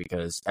bad thing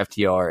because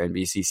FTR and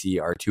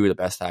BCC are two of the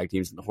best tag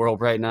teams in the world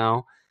right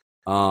now.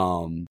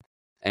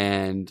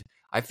 And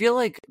I feel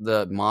like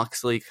the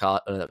Moxley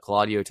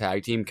Claudio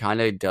tag team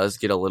kind of does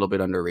get a little bit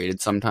underrated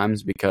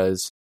sometimes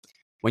because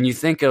when you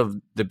think of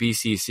the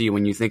BCC,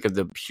 when you think of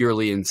the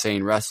purely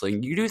insane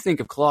wrestling, you do think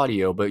of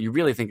Claudio, but you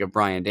really think of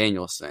Bryan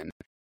Danielson.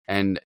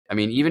 And I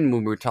mean, even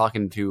when we were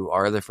talking to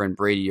our other friend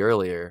Brady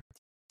earlier,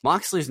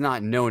 Moxley's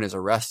not known as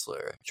a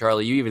wrestler.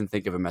 Charlie, you even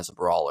think of him as a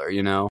brawler,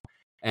 you know?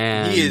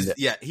 And he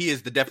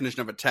is the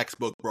definition of a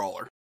textbook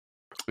brawler.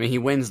 I mean, he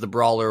wins the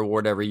Brawler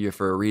Award every year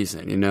for a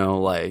reason, you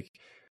know?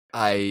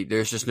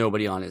 There's just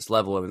nobody on his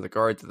level in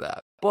regard to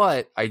that.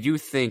 But I do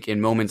think in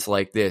moments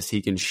like this,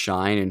 he can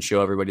shine and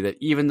show everybody that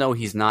even though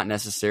he's not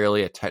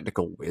necessarily a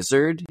technical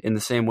wizard in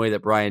the same way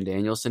that Bryan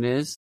Danielson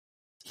is,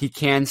 he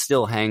can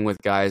still hang with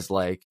guys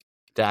like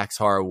Dax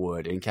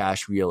Harwood and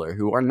Cash Wheeler,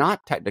 who are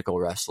not technical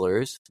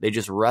wrestlers. They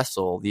just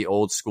wrestle the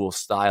old school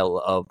style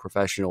of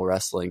professional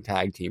wrestling,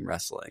 tag team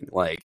wrestling.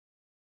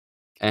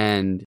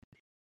 And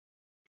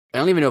I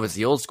don't even know if it's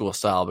the old school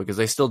style because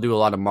they still do a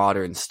lot of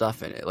modern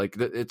stuff in it.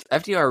 It's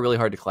FTR are really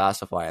hard to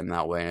classify in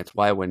that way, and it's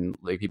why when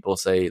people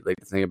say the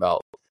thing about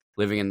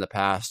living in the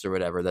past or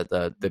whatever that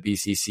the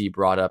BCC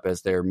brought up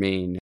as their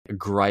main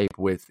gripe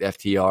with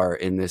FTR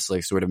in this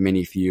sort of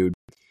mini feud,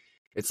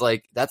 it's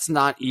that's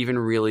not even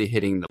really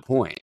hitting the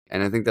point.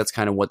 And I think that's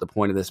kind of what the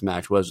point of this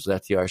match was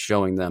FTR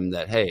showing them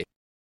that hey,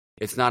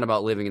 it's not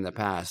about living in the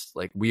past.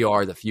 We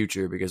are the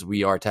future because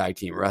we are tag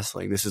team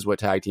wrestling. This is what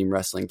tag team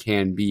wrestling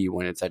can be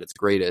when it's at its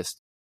greatest.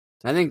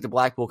 And I think the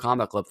Blackpool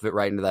Combat Club fit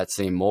right into that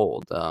same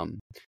mold. I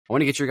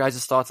want to get your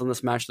guys' thoughts on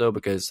this match, though,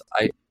 because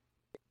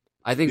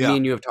I think me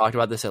and you have talked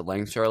about this at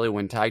length, Charlie.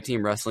 When tag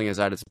team wrestling is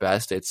at its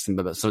best, it's some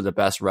of the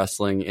best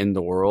wrestling in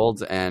the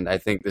world. And I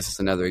think this is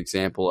another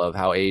example of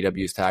how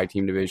AEW's tag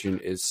team division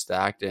is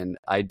stacked. And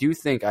I do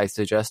think I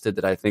suggested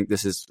that I think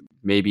this is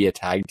maybe a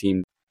tag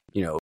team,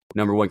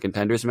 number one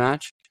contenders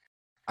match.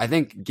 I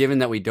think given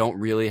that we don't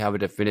really have a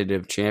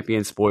definitive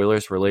champion,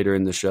 spoilers for later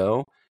in the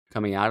show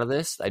coming out of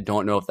this, I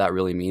don't know if that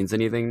really means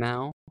anything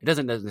now. It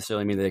doesn't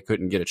necessarily mean that they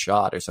couldn't get a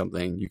shot or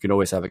something. You can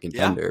always have a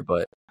contender,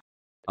 but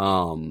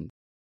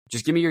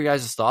just give me your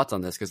guys' thoughts on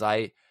this because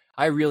I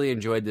really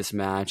enjoyed this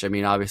match. I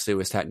mean, obviously it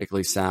was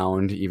technically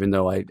sound, even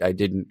though I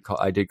did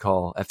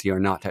call FTR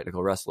not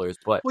technical wrestlers,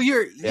 but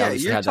you're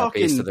had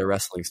talking that base to their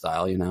wrestling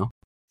style,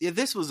 Yeah,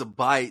 this was a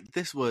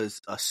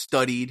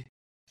studied.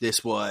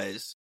 This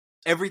was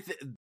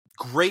everything.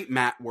 Great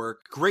mat work,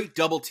 great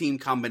double team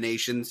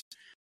combinations.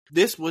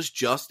 This was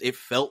just, it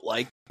felt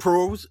like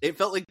pros. It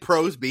felt like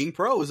pros being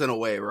pros in a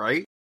way,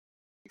 right?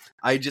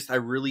 I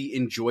really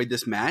enjoyed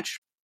this match.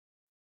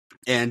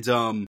 And,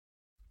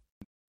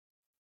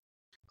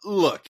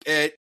 look,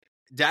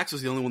 Dax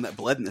was the only one that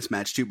bled in this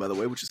match too, by the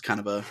way, which is kind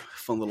of a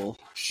fun little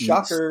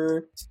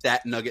shocker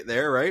stat nugget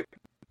there, right?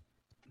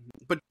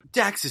 But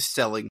Dax's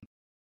selling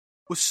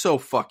was so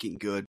fucking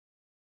good.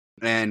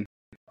 And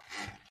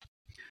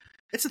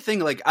it's a thing,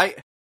 like,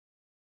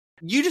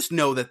 you just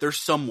know that there's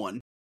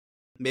someone,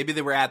 maybe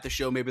they were at the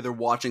show, maybe they're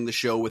watching the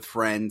show with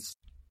friends,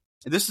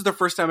 and this is their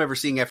first time ever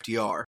seeing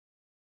FTR.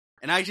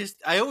 And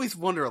I always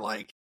wonder,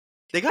 like,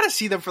 they gotta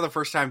see them for the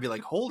first time and be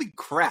like, holy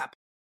crap,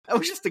 that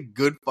was just a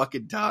good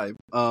fucking time.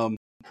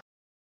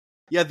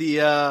 Yeah,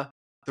 the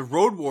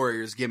Road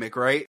Warriors gimmick,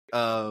 right?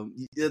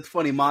 It's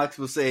funny, Mox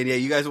was saying, yeah,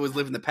 you guys always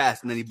live in the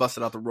past, and then he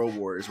busted out the Road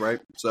Warriors, right?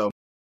 So,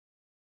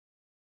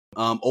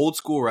 old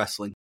school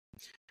wrestling.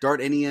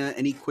 Dart,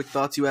 any quick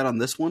thoughts you had on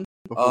this one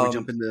before we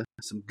jump into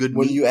some good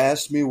When meat? you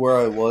asked me where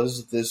I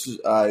was,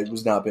 I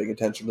was not paying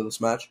attention to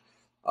this match.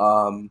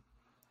 I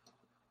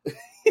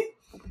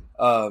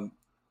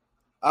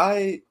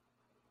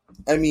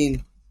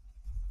mean,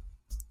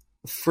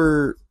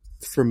 for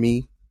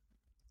me,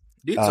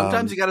 Dude,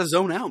 sometimes you gotta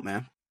zone out,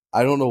 man.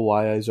 I don't know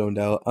why I zoned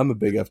out. I'm a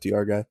big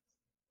FTR guy.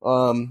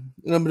 And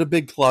I'm a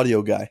big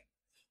Claudio guy.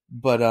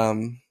 But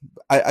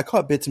I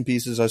caught bits and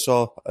pieces. I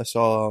saw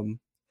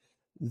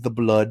the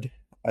blood.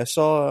 I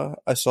saw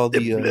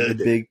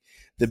the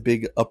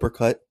big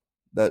uppercut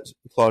that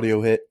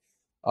Claudio hit.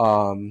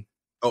 Oh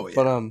yeah.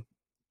 But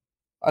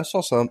I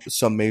saw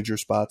some major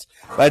spots.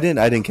 But I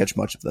didn't catch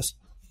much of this.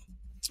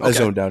 Okay. I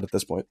zoned out at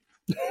this point.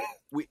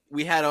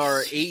 We had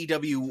our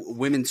AEW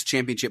Women's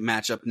Championship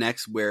match up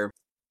next, where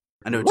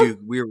I know, dude,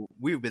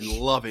 we've been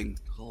loving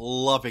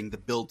the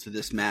build to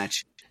this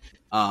match.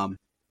 And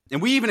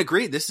we even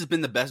agreed this has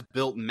been the best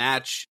built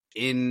match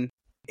in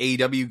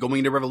AEW going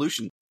into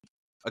Revolution.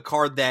 A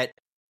card that,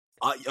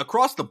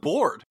 across the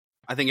board,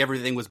 I think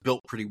everything was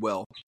built pretty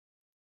well.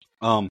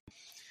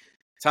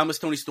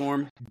 Toni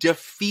Storm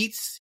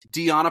defeats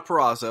Deonna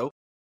Purrazzo.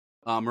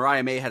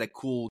 Mariah May had a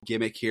cool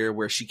gimmick here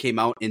where she came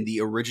out in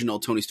the original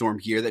Toni Storm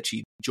gear that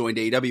she joined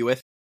AEW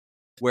with.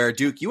 Where,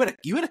 Duke, you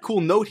had a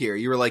cool note here.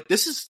 You were like,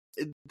 this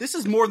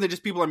is more than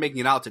just people are making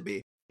it out to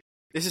be.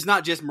 This is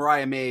not just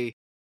Mariah May,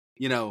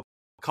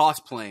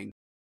 cosplaying.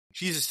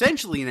 She's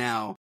essentially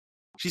now,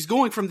 she's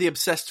going from the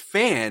obsessed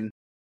fan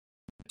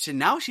to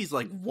now she's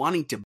like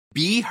wanting to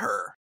be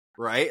her,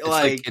 right?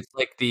 It's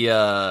like the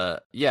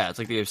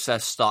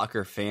obsessed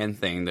stalker fan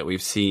thing that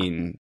we've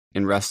seen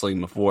in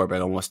wrestling before,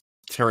 but almost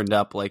turned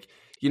up. Like,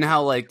 you know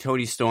how like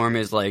Toni Storm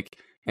is like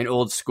an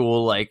old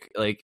school like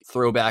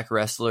throwback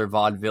wrestler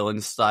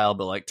vaudevillain style,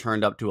 but like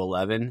turned up to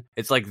 11.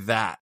 It's like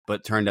that,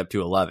 but turned up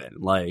to 11.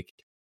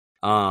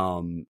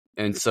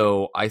 And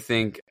so I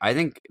think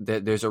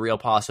that there's a real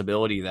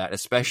possibility that,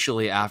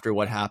 especially after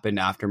what happened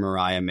after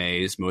Mariah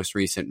May's most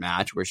recent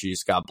match, where she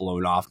just got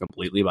blown off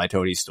completely by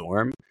Toni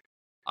Storm,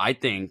 I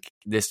think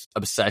this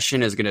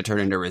obsession is going to turn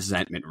into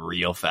resentment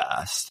real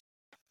fast.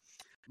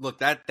 Look,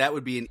 that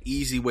would be an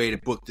easy way to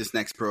book this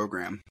next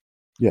program.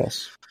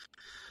 Yes.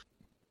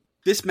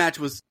 This match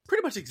was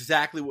pretty much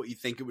exactly what you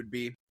think it would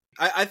be.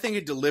 I think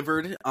it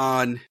delivered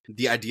on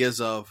the ideas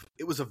of,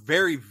 it was a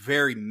very,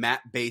 very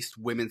mat-based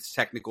women's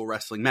technical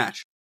wrestling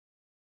match.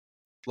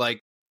 Like,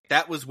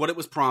 that was what it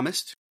was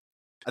promised.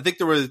 I think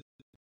I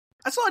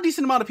saw a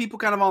decent amount of people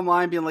kind of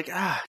online being like,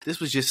 this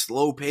was just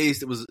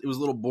slow-paced. It was a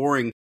little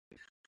boring.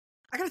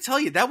 I gotta tell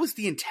you, that was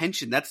the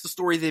intention. That's the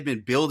story they've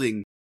been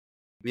building.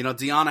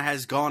 Deonna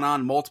has gone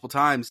on multiple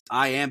times,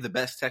 I am the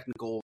best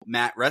technical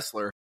mat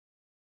wrestler.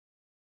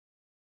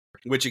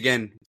 Which,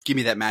 again, give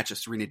me that match of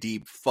Serena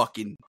Deeb,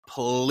 fucking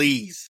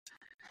please.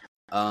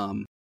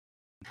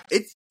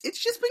 It's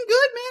just been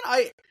good,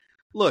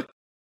 man.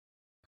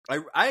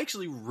 I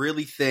actually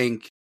really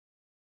think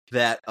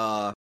that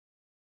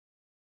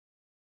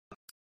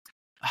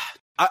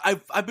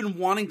I've been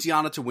wanting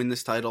Deonna to win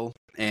this title,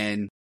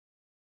 and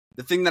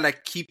the thing that I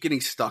keep getting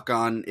stuck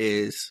on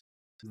is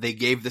they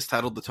gave this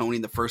title to Toni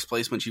in the first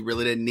place when she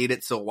really didn't need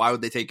it, so why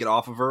would they take it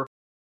off of her?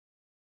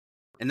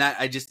 And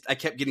that I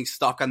kept getting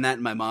stuck on that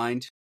in my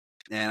mind.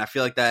 And I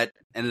feel like that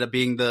ended up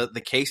being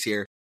the case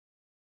here.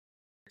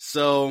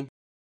 So,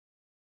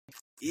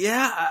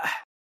 yeah.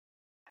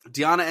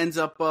 Deonna ends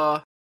up,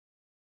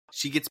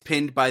 she gets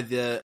pinned by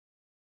the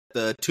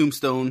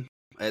tombstone.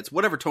 It's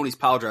whatever Tony's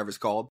pile driver is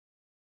called.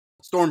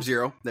 Storm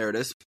Zero. There it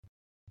is.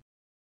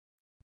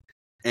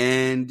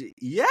 And,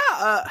 yeah,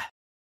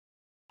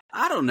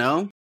 I don't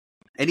know.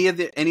 Any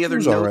other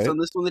notes on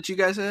this one that you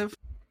guys have?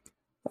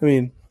 I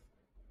mean,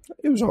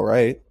 it was all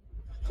right.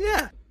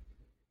 Yeah.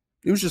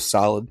 It was just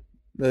solid.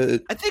 I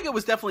think it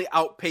was definitely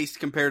outpaced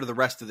compared to the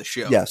rest of the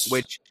show. Yes.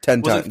 Which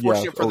 10 was times.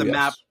 unfortunate for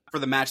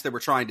the match they were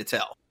trying to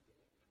tell.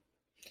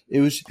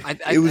 It was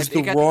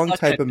the wrong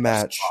type of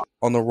match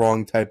on the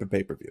wrong type of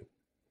pay-per-view.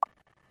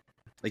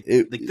 Like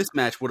this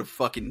match would have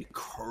fucking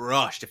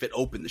crushed if it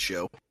opened the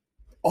show.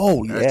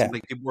 Oh, yeah.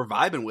 Like people were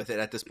vibing with it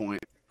at this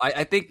point.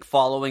 I think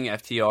following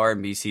FTR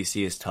and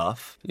BCC is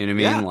tough. You know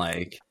what I mean? Yeah.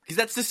 Like, because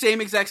that's the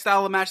same exact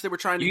style of match they were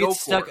trying to go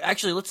for.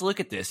 Actually, let's look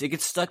at this. It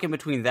gets stuck in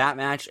between that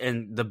match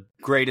and the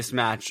greatest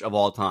match of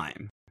all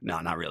time. No,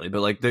 not really,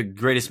 but like the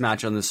greatest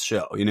match on this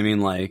show. You know what I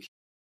mean? Like,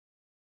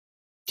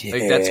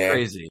 Like, that's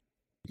crazy.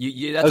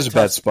 That's That was a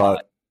bad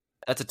spot.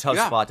 That's a tough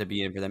spot to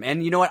be in for them.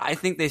 And you know what? I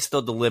think they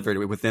still delivered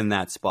within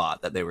that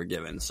spot that they were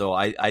given. So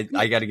I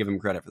got to give them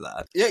credit for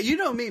that. Yeah, you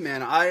know me,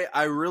 man.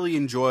 I really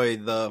enjoy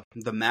the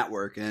mat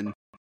work, and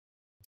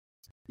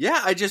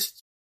yeah, I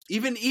just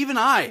even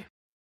I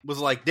was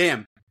like,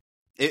 damn,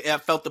 I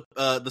felt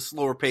the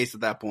slower pace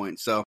at that point.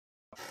 So,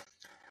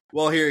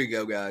 well, here you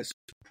go, guys.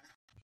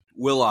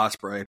 Will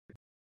Ospreay,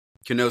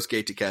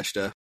 Konosuke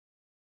Takeshita.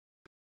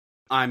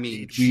 I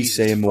mean,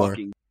 say more.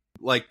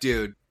 Like,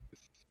 dude.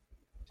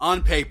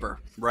 On paper,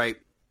 right?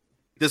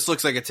 This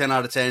looks like a 10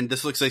 out of 10.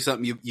 This looks like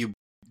something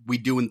we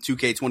do in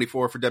 2K24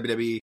 for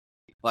WWE.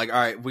 Like, all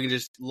right, we can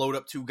just load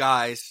up two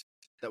guys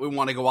that we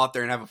want to go out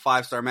there and have a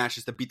 5-star match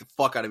just to beat the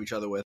fuck out of each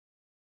other with.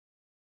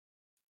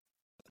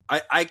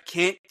 I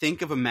can't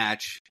think of a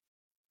match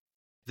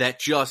that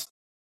just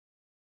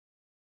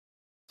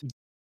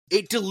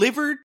it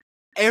delivered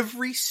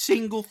every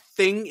single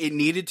thing it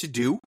needed to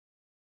do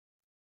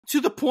to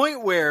the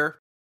point where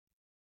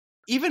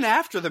even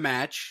after the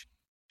match,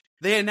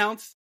 they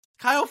announced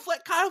Kyle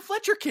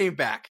Fletcher came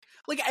back.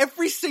 Like,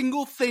 every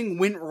single thing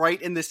went right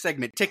in this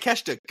segment.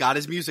 Takeshita got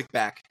his music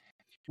back.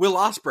 Will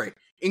Ospreay,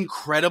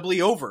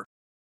 incredibly over.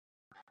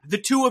 The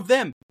two of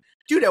them.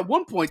 Dude, at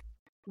one point,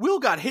 Will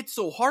got hit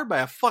so hard by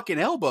a fucking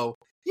elbow,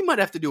 you might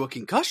have to do a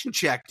concussion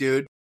check,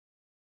 dude.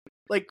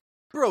 Like,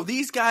 bro,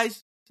 these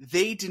guys,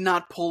 they did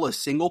not pull a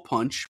single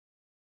punch.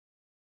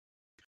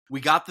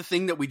 We got the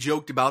thing that we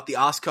joked about, the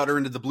Os Cutter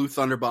into the Blue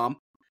Thunder Bomb.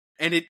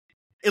 And it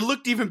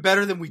looked even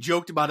better than we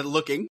joked about it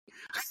looking.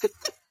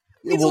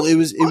 Well, it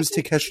was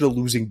Takeshita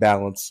losing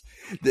balance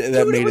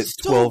that made it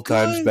 12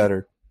 times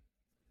better.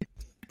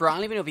 Bro, I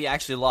don't even know if he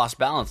actually lost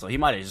balance, though. He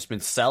might have just been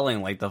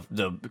selling, like,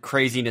 the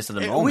craziness of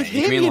the moment. With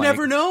him, you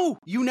never know.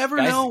 You never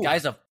know.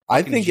 Guy's a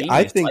I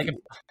genius.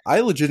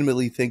 I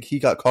legitimately think he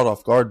got caught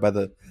off guard by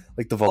the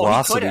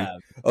velocity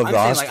of the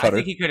Os Cutter. I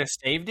think he could have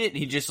saved it.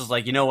 He just was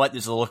like, you know what?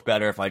 This will look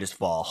better if I just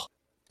fall.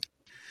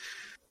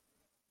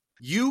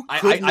 I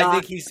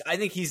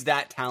think he's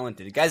that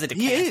talented. The guy's a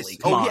he is.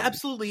 athlete. He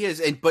absolutely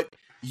is. But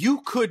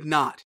you could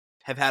not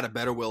have had a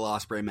better Will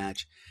Ospreay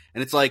match.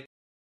 And it's like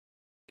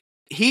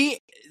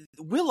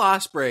Will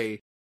Ospreay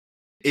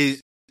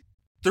is.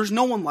 There's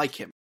no one like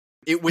him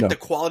with the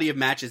quality of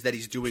matches that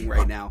he's doing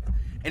right now,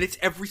 and it's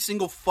every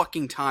single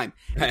fucking time.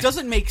 It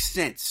doesn't make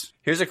sense.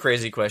 Here's a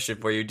crazy question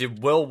for you: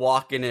 did Will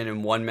walk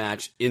in one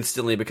match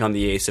instantly become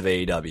the ace of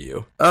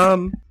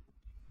AEW?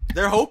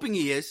 They're hoping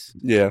he is.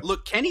 Yeah.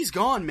 Look, Kenny's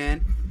gone,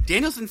 man.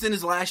 Danielson's in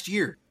his last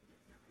year.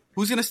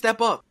 Who's going to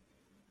step up?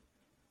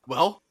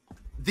 Well,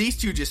 these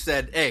two just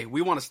said, hey,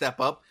 we want to step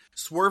up.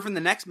 Swerve in the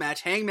next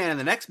match, Hangman in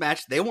the next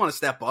match, they want to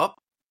step up.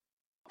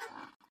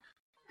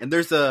 And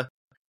there's a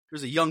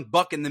young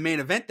buck in the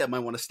main event that might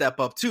want to step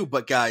up too.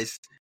 But guys,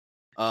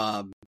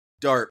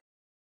 Dart,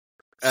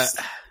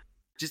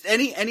 just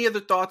any other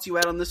thoughts you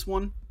had on this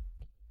one?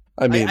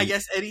 I mean, I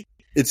guess, Eddie,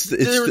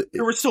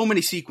 there were so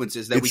many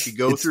sequences that we could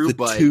go through,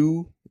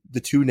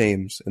 the two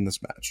names in this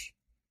match.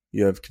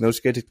 You have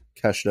Konosuke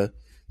Takeshita,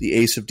 the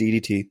ace of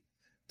DDT,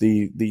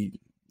 the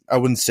I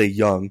wouldn't say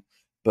young,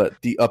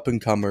 but the up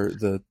and comer,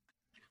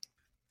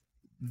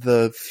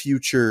 the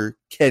future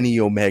Kenny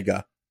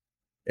Omega,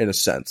 in a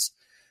sense.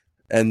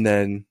 And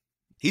then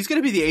he's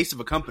going to be the ace of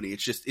a company.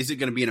 It's just, is it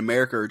going to be in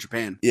America or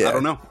Japan? Yeah, I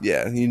don't know.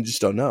 Yeah, you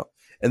just don't know.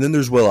 And then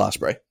there's Will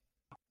Ospreay.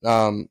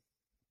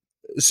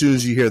 As soon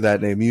as you hear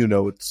that name, you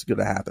know it's going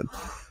to happen.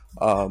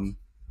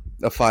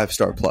 A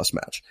 5-star plus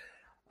match.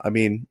 I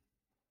mean,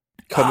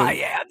 I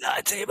am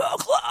the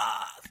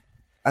tablecloth.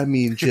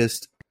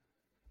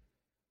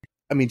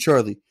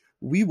 Charlie,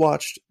 we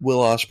watched Will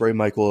Ospreay,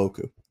 Michael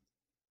Oku.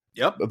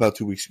 Yep. About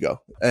 2 weeks ago.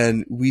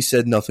 And we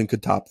said nothing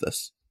could top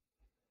this.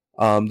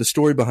 The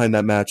story behind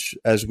that match,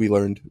 as we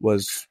learned,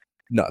 was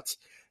nuts.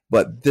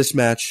 But this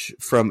match,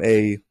 from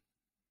a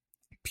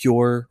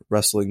pure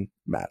wrestling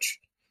match,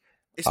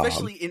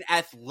 especially in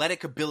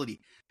athletic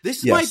ability,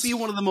 this might be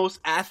one of the most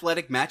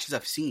athletic matches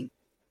I've seen.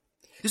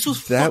 This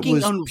was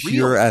fucking unreal.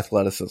 Pure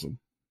athleticism,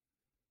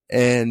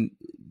 and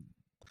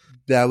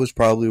that was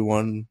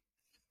probably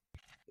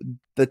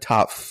the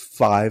top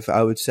 5,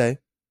 I would say,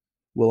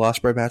 Will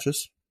Ospreay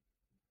matches.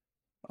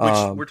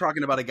 Which we're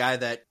talking about a guy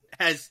that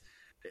has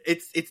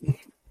it's.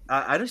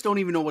 I just don't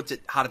even know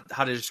how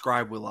to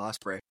describe Will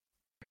Ospreay.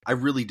 I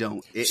really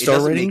don't.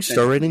 Star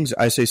ratings.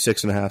 I say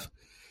 6.5.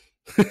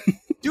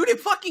 Dude, it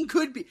fucking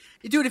could be.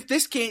 Dude, if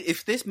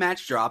this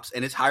match drops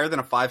and it's higher than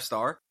a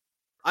 5-star,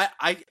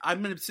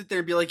 I'm gonna sit there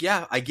and be like,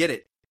 yeah, I get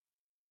it.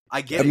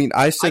 I mean,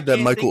 I said that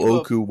Michael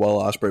Oku while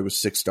Ospreay was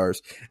 6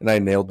 stars, and I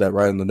nailed that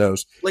right on the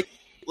nose.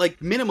 Like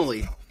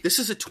minimally, this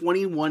is a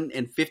 21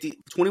 minute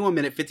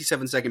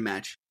 57-second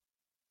match.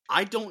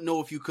 I don't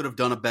know if you could have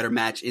done a better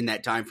match in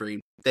that time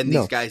frame than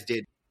these guys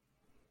did.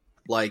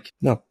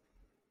 No.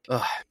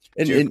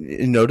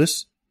 And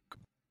notice,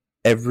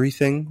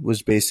 everything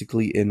was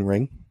basically in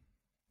ring.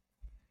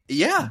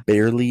 Yeah.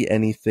 Barely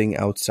anything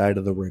outside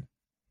of the ring.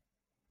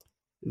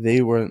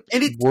 They weren't.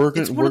 And we're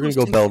going to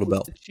go bell to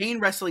bell. Chain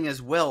wrestling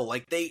as well.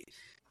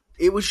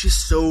 It was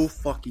just so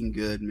fucking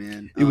good,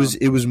 man. It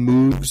was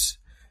moves,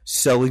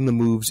 selling the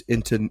moves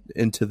into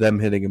them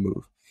hitting a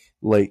move.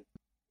 Like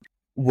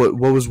what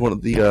was one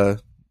of the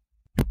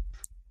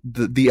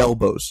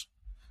elbows?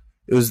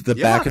 It was the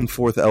back and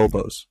forth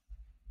elbows.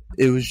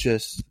 It was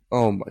just,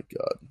 oh my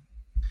god.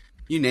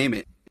 You name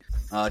it.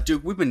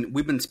 Duke, we've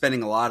been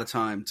spending a lot of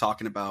time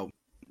talking about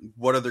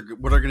what are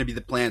going to be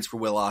the plans for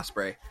Will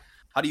Ospreay.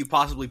 How do you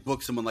possibly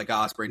book someone like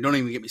Ospreay? Don't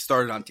even get me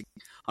started on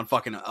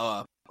fucking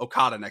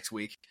Okada next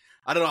week.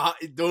 I don't know.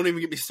 Don't even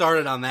get me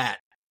started on that.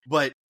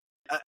 But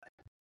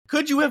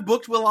could you have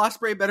booked Will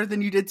Ospreay better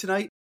than you did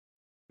tonight?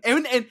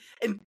 And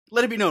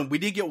let it be known, we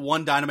did get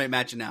one Dynamite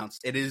match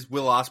announced. It is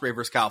Will Ospreay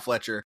versus Kyle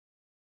Fletcher.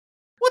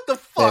 What the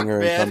fuck, Banger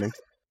man? Incoming.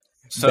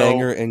 So,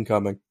 Banger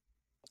incoming.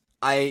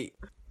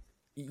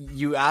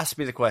 You asked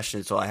me the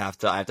question, so I have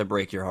to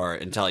break your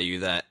heart and tell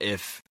you that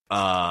if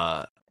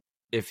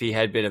he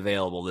had been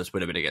available, this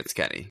would have been against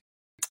Kenny.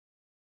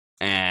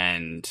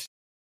 And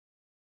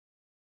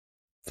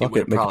Fuck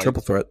it, make a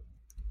triple threat.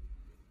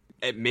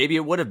 Maybe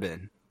it would have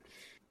been.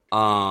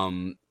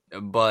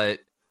 But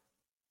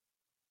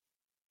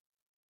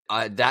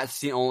that's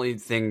the only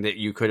thing that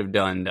you could have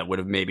done that would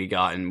have maybe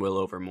gotten Will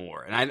over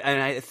more. And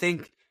I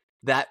think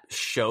that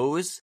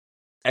shows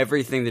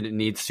everything that it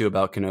needs to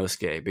about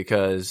Konosuke,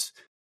 because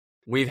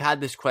we've had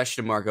this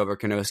question mark over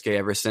Konosuke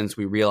ever since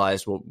we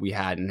realized what we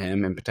had in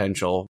him and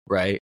potential,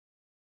 right?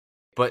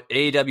 But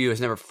AEW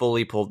has never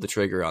fully pulled the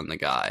trigger on the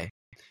guy.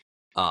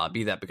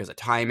 Be that because of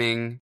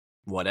timing,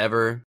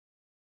 whatever,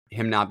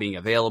 him not being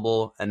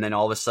available, and then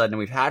all of a sudden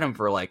we've had him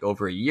for like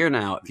over a year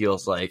now, it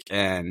feels like,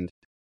 and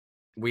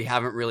we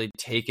haven't really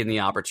taken the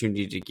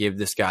opportunity to give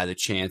this guy the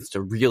chance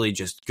to really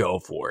just go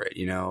for it,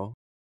 you know?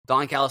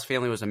 Don Callis'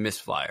 family was a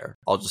misfire.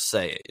 I'll just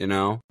say it, you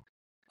know?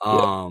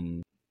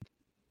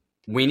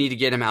 We need to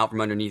get him out from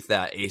underneath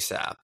that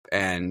ASAP.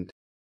 And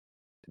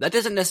that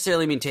doesn't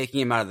necessarily mean taking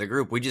him out of the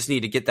group. We just need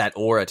to get that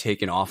aura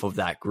taken off of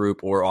that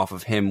group or off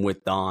of him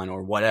with Don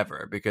or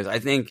whatever. Because I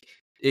think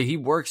he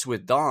works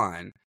with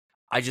Don.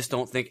 I just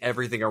don't think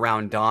everything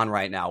around Don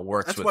right now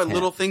works with him. That's why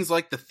little things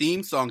like the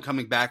theme song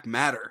coming back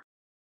matter.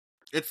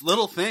 It's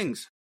little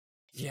things.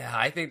 Yeah,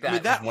 I think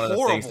that that one of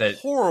the things that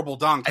horrible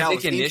Don Callis.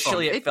 I think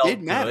initially theme song, it felt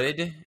did matter.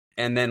 good,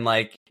 and then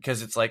like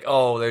because it's like,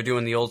 oh, they're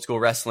doing the old school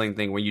wrestling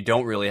thing where you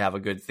don't really have a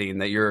good theme,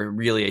 that you're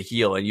really a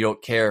heel and you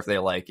don't care if they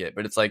like it.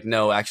 But it's like,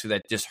 no, actually,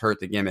 that just hurt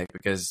the gimmick,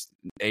 because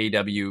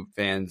AEW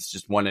fans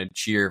just want to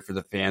cheer for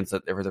the fans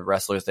that for the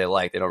wrestlers they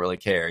like. They don't really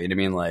care. You know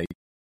what I mean? Like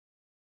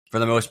for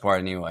the most part,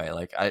 anyway.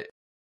 Like I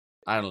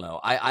don't know.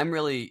 I'm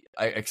really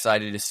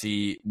excited to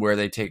see where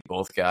they take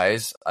both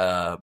guys.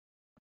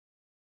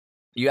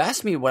 You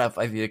asked me what if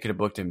I could have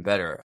booked him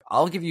better.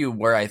 I'll give you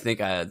where I think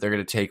they're going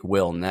to take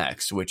Will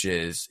next, which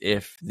is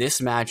if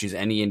this match is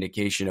any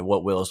indication of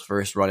what Will's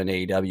first run in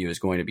AEW is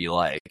going to be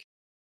like.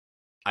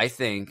 I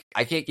think,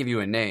 I can't give you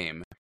a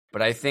name,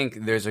 but I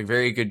think there's a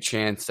very good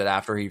chance that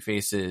after he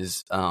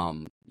faces,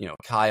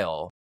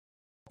 Kyle,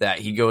 that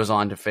he goes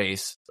on to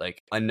face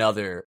like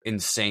another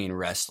insane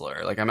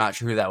wrestler. Like I'm not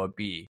sure who that would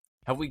be.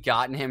 Have we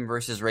gotten him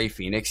versus Rey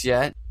Fenix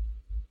yet?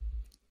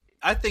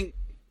 I think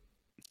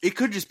it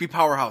could just be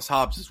Powerhouse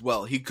Hobbs as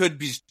well. He could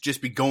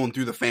just be going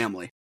through the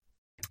family.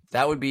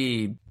 That would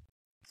be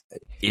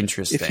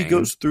interesting. If he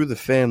goes through the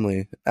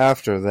family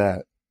after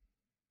that,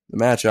 the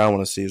match I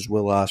want to see is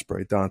Will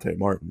Ospreay, Dante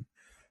Martin.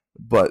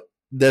 But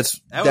that's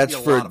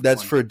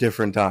for a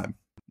different time.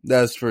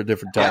 That's for a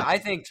different time. Yeah, I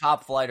think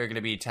Top Flight are going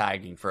to be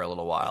tagging for a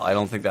little while. I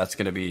don't think that's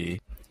going to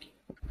be.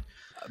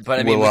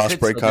 But I mean, Will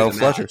Ospreay, Kyle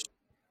Fletcher.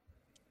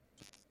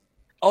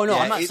 Oh no,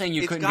 I'm not saying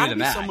you couldn't do the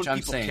match. Someone I'm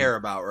people saying care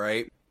about,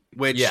 right?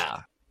 Which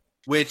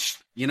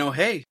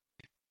hey,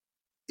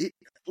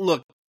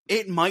 look,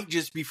 it might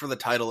just be for the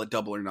title at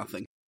Double or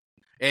Nothing,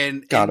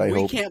 and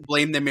we can't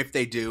blame them if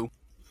they do.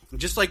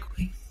 Just like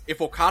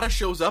if Okada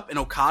shows up and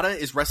Okada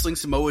is wrestling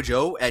Samoa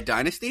Joe at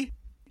Dynasty,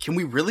 can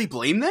we really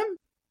blame them?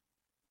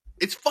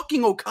 It's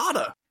fucking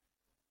Okada.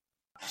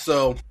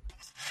 So,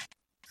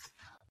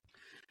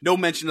 no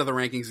mention of the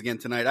rankings again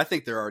tonight. I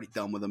think they're already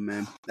done with them,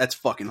 man. That's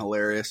fucking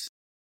hilarious.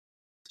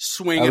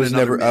 I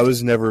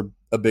was never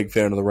a big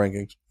fan of the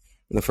rankings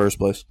in the first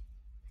place.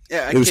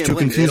 Yeah, it was too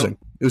confusing.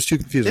 It was too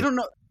confusing.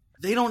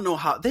 They don't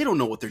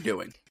know what they're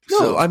doing. No,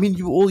 so. I mean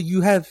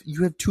you have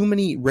too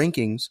many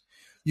rankings.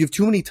 You have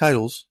too many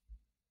titles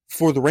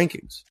for the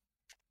rankings.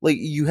 Like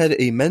you had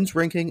a men's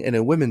ranking and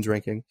a women's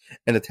ranking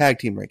and a tag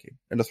team ranking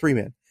and a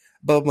 3-man.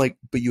 But I'm like,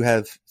 but you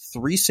have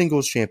 3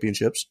 singles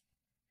championships.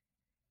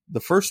 The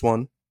first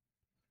one,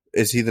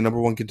 is he the number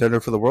 1 contender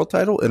for the world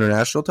title,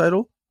 international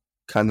title,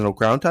 Continental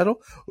Crown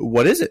title?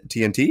 What is it?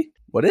 TNT?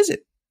 What is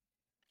it?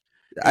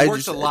 It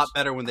worked a lot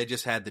better when they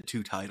just had the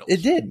 2 titles.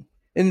 It did.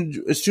 And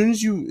as soon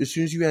as you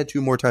had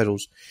 2 more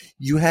titles,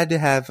 you had to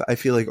have, I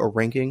feel like, a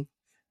ranking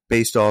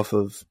based off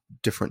of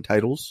different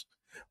titles.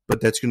 But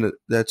that's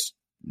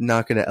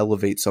not gonna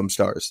elevate some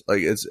stars.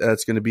 Like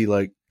that's gonna be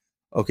like,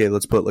 okay,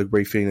 let's put like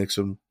Rey Fenix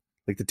in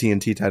like the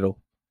TNT title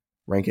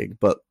ranking.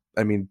 But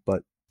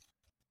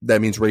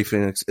that means Rey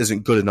Fenix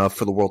isn't good enough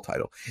for the world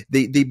title.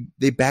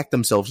 They back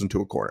themselves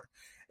into a corner,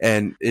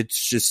 and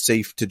it's just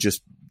safe to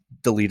just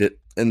delete it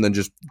and then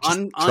just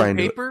on try and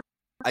paper. do it.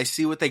 I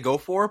see what they go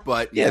for,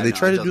 but Yeah, they no,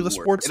 try it to do the doesn't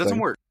work. sports It doesn't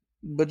thing. work.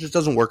 But it just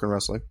doesn't work in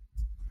wrestling.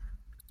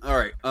 All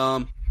right.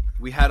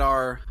 We had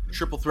our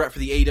triple threat for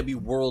the AEW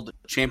World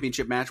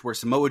Championship match where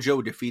Samoa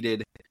Joe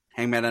defeated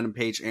Hangman Adam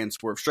Page and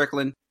Swerve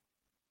Strickland.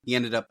 He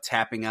ended up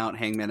tapping out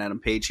Hangman Adam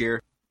Page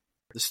here.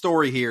 The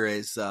story here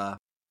is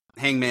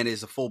Hangman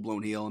is a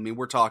full-blown heel. I mean,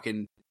 we're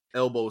talking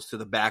elbows to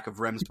the back of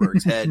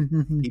Remsburg's head.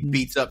 He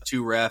beats up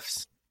 2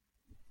 refs.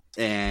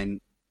 And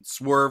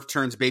Swerve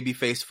turns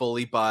babyface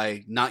fully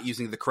by not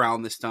using the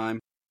crown this time.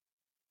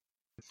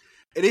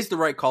 It is the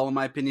right call, in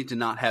my opinion, to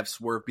not have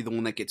Swerve be the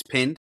one that gets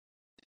pinned.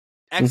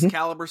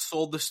 Excalibur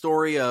sold the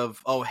story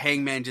of,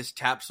 Hangman just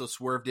tapped so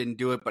Swerve didn't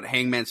do it, but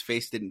Hangman's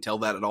face didn't tell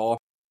that at all.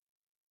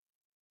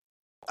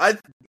 I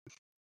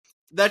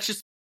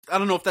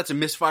don't know if that's a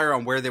misfire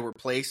on where they were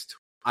placed.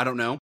 I don't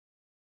know.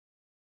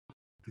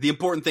 The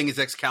important thing is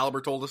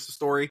Excalibur told us the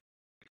story,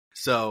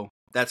 so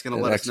that's going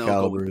to let us know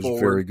going forward. Excalibur is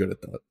very good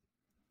at that.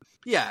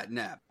 Yeah,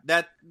 nah,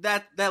 that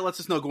lets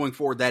us know going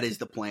forward that is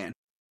the plan.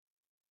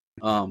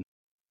 So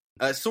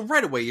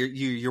right away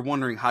you're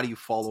wondering how do you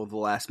follow the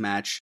last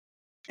match,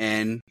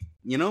 and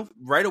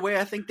right away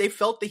I think they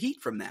felt the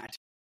heat from that.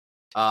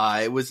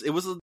 It was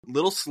a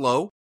little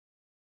slow.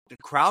 The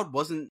crowd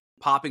wasn't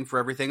popping for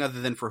everything other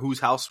than for whose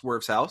house,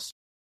 Swerve's house.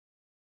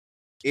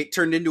 It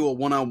turned into a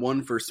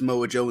one-on-one for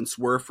Samoa Joe and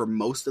Swerve for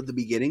most of the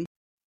beginning.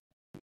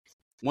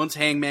 Once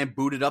Hangman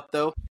booted up,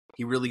 though,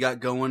 he really got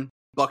going.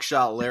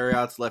 Buckshot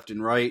lariats left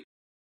and right.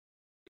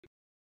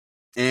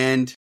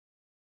 And,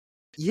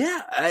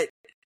 yeah,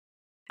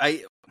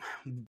 I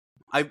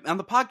on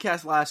the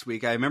podcast last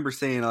week, I remember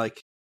saying,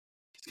 just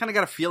kind of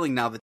got a feeling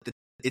now that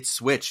it's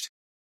switched.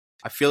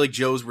 I feel like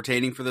Joe's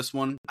retaining for this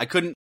one. I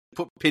couldn't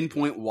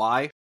pinpoint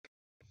why,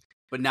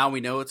 but now we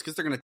know it's because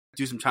they're going to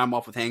do some time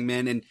off with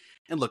Hangman. And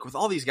look, with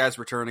all these guys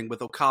returning,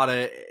 with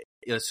Okada,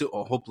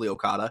 hopefully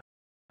Okada,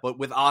 but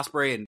with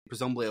Ospreay and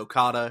presumably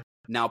Okada,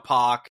 now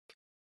Pac,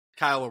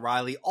 Kyle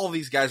O'Reilly, all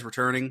these guys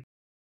returning.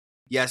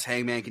 Yes,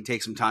 Hangman can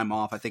take some time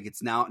off. I think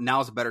it's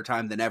now's a better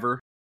time than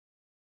ever.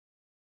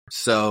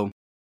 So,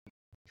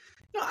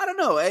 I don't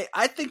know.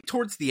 I think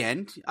towards the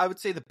end, I would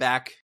say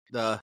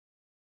the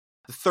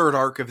third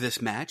arc of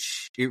this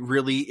match, it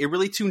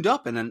really tuned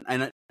up and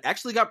it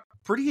actually got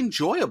pretty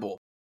enjoyable.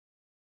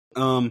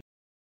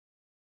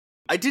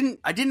 I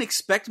didn't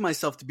expect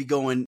myself to be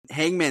going,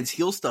 Hangman's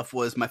heel stuff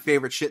was my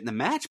favorite shit in the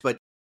match, but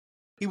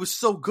he was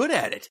so good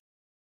at it.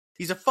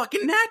 He's a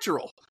fucking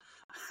natural.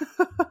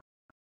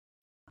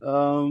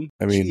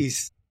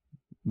 Geez.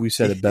 We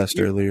said it best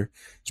earlier.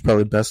 It's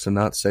probably best to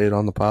not say it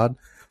on the pod,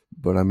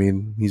 but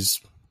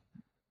he's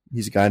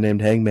a guy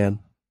named Hangman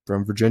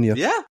from Virginia.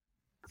 Yeah.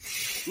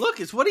 Look,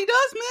 it's what he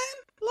does,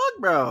 man. Look,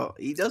 bro,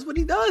 he does what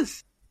he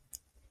does.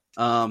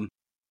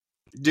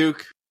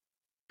 Duke,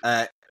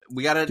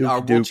 we got it.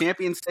 Our world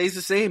champion stays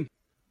the same.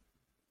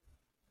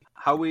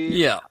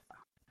 Yeah.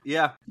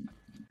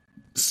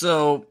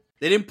 So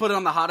they didn't put it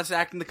on the hottest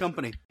act in the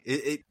company.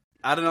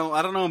 I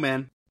don't know,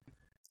 man.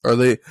 Are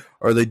they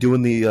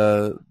doing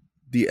the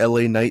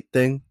LA Knight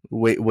thing?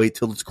 Wait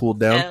till it's cooled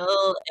down.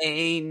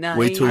 LA Knight.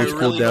 Wait till it's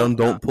cooled down.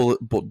 Don't pull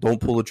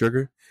the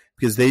trigger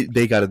because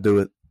they got to do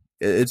it.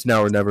 It's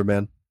now or never,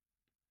 man.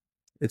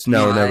 It's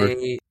now or never.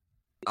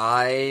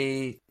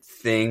 I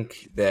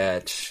think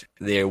that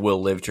they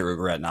will live to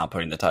regret not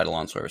putting the title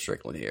on Swerve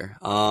Strickland here.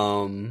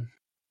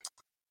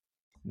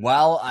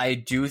 While I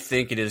do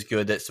think it is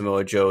good that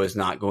Samoa Joe is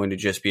not going to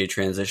just be a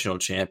transitional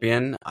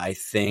champion, I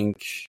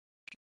think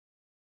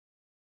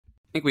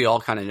we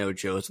all kind of know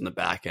Joe's on the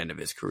back end of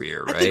his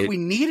career, right? I think we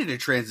needed a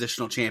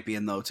transitional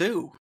champion, though,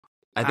 too.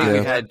 I think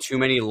we've had too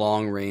many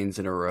long reigns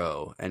in a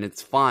row, and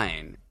it's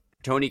fine.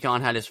 Tony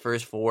Khan had his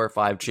first 4 or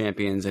 5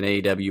 champions in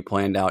AEW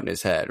planned out in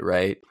his head,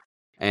 right?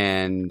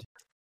 And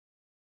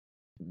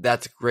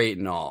that's great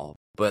and all,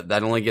 but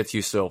that only gets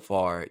you so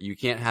far. You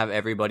can't have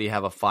everybody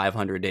have a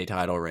 500-day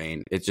title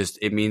reign.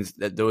 It means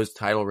that those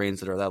title reigns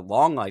that are that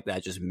long like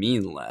that just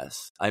mean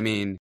less. I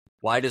mean,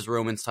 why does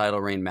Roman's title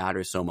reign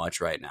matter so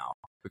much right now?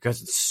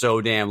 Because it's so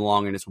damn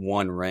long and it's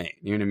one reign.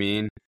 You know what I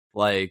mean?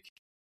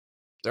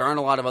 There aren't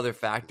a lot of other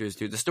factors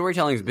to it. The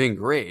storytelling's been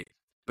great,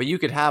 but you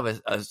could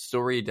have a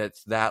story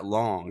that's that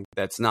long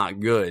that's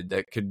not good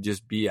that could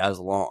just be as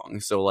long.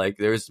 So,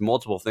 there's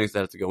multiple things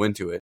that have to go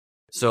into it.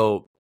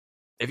 So,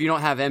 if you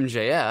don't have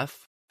MJF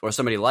or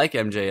somebody like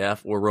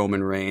MJF or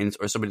Roman Reigns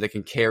or somebody that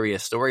can carry a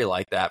story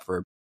like that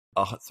for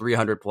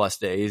 300 plus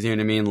days, you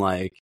know what I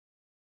mean?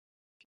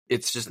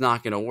 It's just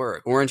not going to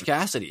work. Orange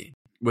Cassidy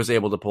was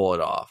able to pull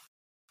it off,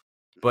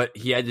 but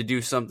he had to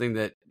do something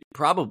that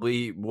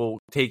probably will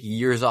take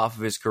years off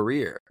of his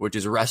career, which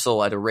is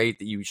wrestle at a rate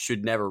that you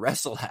should never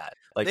wrestle at.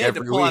 They had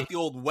to pull out the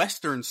old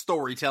Western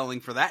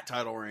storytelling for that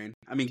title reign.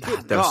 I mean, good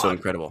God. That was so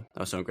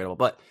incredible.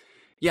 But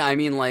yeah, I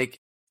mean,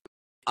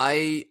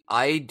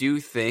 I do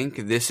think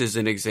this is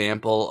an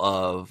example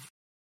of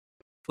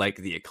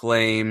the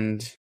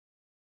Acclaimed,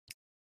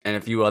 and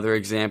a few other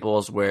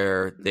examples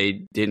where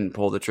they didn't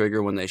pull the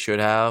trigger when they should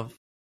have,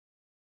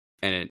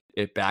 and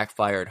it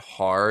backfired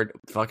hard.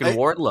 Fucking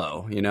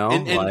Wardlow, you know?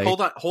 And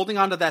holding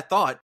on to that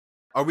thought,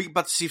 are we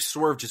about to see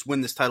Swerve just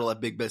win this title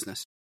at Big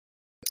Business?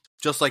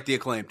 Just like the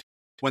Acclaimed.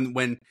 When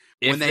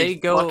they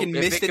fucking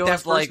missed it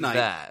that first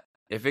night.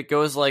 If it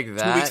goes like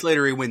that, 2 weeks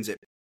later he wins it.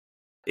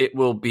 It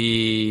will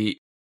be...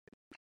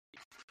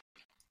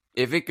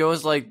 If it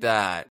goes like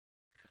that,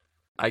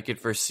 I could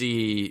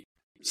foresee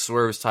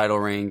Swerve's title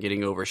reign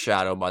getting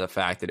overshadowed by the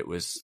fact that it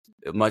was,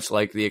 much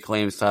like the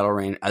Acclaimed's title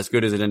reign, as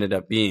good as it ended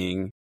up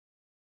being,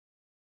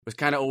 was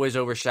kind of always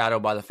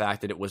overshadowed by the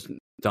fact that it was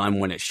done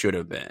when it should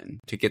have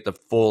been, to get the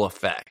full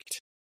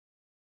effect.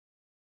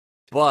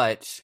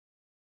 But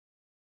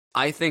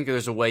I think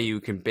there's a way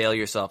you can bail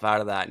yourself out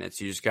of that, and it's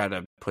you just got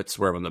to put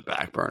Swerve on the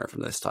back burner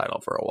from this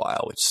title for a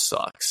while, which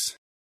sucks.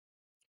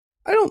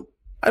 I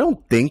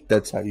don't think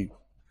that's how you...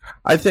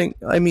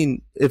 I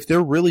mean, if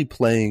they're really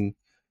playing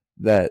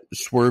that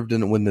Swerve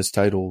didn't win this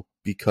title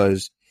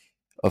because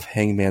of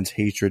Hangman's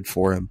hatred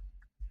for him,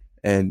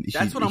 and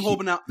that's what I'm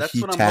hoping out. That's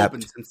what I'm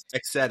hoping since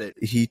X said it.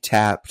 He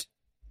tapped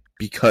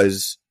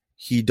because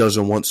he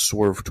doesn't want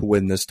Swerve to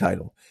win this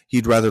title.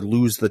 He'd rather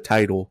lose the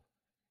title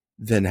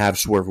than have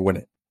Swerve win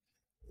it.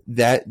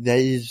 That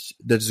is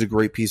a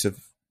great piece of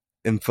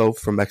info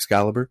from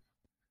Excalibur,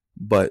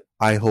 but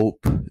we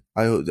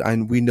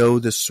know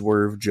the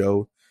Swerve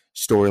Joe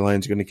storyline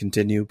is going to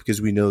continue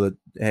because we know that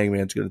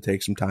Hangman's going to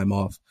take some time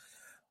off.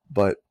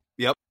 But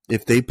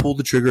if they pull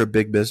the trigger at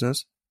Big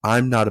Business,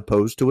 I'm not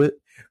opposed to it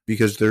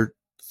because they're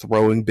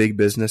throwing Big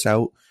Business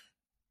out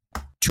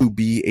to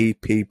be a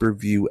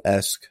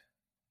pay-per-view-esque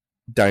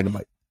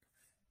Dynamite.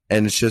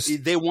 And it's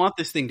just... They want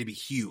this thing to be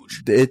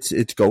huge.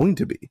 It's going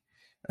to be.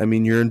 I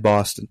mean, you're in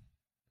Boston.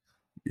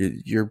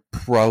 You're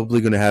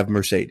probably going to have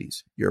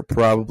Mercedes. You're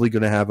probably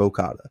going to have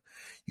Okada.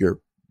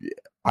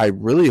 I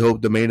really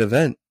hope the main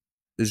event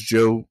is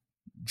Joe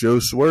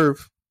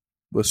Swerve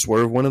with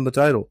Swerve winning the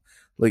title.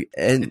 You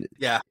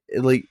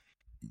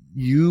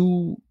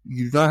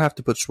do not have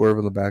to put Swerve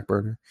on the back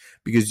burner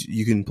because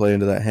you can play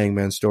into that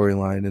Hangman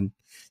storyline and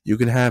you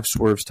can have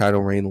Swerve's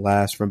title reign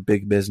last from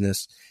Big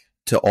Business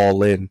to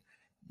All In.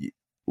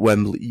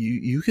 Wembley,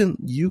 you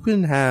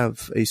can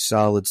have a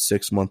solid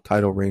 6-month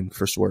title reign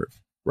for Swerve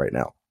right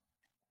now,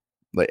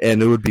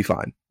 and it would be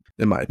fine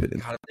in my opinion.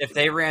 God, if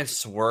they ran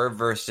Swerve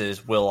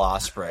versus Will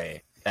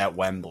Ospreay at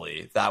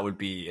Wembley, that would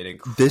be an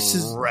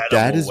incredible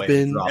way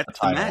to drop the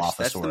title off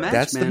of Swerve.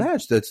 That's the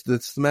match. That's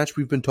the match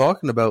we've been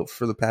talking about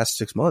for the past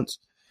 6 months.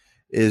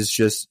 Is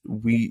just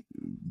we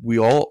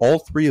all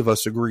three of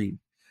us agreed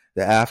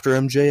that after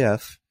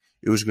MJF,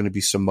 it was going to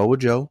be Samoa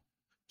Joe,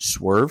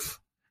 Swerve,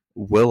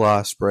 Will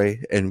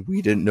Ospreay, and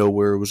we didn't know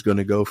where it was going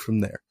to go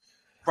from there.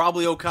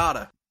 Probably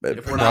Okada.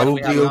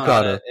 Probably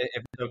Okada.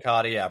 If it's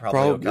Okada, yeah,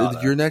 probably Okada.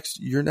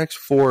 Your next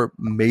 4,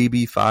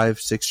 maybe 5,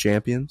 6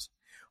 champions.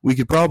 We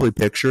could probably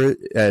picture it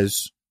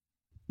as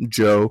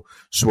Joe,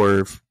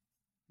 Swerve,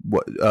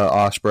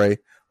 Ospreay,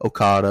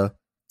 Okada,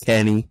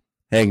 Kenny,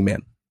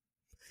 Hangman.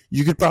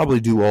 You could probably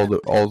do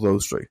all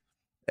those 3.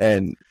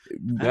 And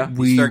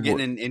we start getting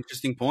in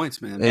interesting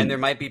points, man. And there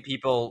might be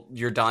people,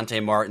 your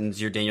Dante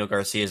Martins, your Daniel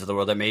Garcias of the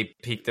world, that may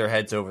peek their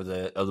heads over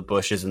the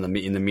bushes in the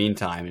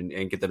meantime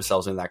and get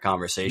themselves into that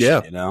conversation.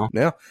 Yeah, you know.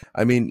 Yeah,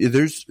 I mean,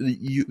 there's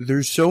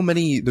so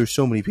many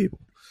people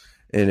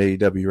in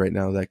AEW right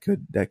now that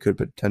could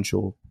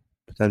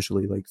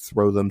potentially like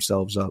throw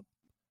themselves up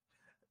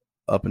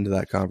into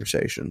that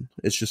conversation.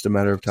 It's just a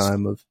matter of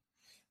time of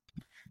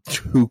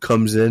who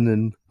comes in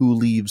and who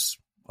leaves,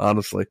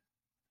 honestly.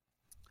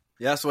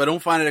 Yeah, so I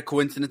don't find it a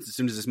coincidence as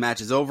soon as this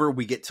match is over,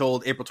 we get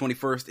told April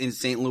 21st in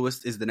St.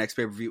 Louis is the next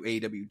pay-per-view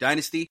AEW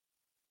Dynasty.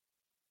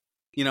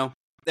 You know,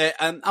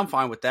 I'm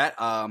fine with that.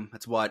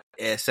 That's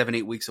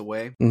 7-8 weeks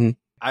away. Mm-hmm.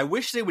 I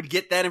wish they would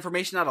get that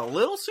information out a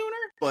little sooner,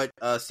 but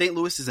St.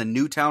 Louis is a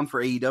new town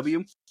for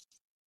AEW.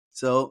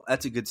 So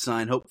that's a good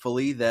sign,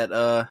 hopefully, that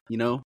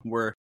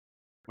we're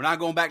not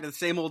going back to the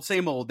same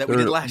old that we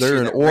did last year.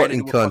 They're an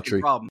Orton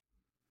country.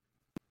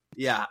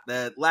 Yeah,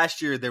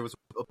 last year there was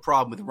a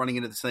problem with running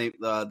into the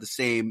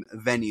same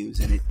venues,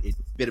 and it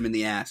bit them in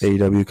the ass.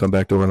 AEW, come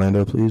back to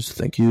Orlando, please.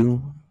 Thank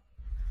you.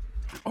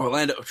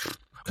 Orlando.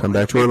 Come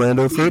back to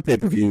Orlando for a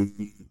pay-per-view,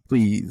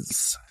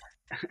 please.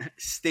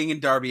 Sting and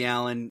Darby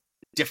Allin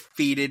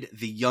defeated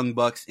the Young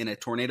Bucks in a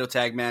tornado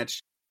tag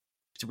match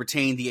to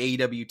retain the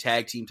AEW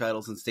tag team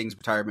titles in Sting's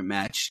retirement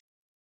match.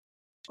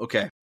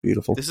 Okay.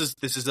 Beautiful. This is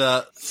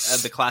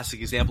the classic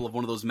example of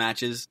one of those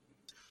matches.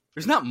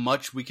 There's not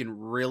much we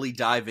can really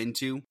dive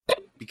into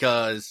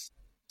because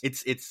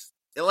it's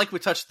like we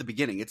touched at the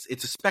beginning.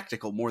 It's a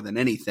spectacle more than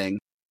anything.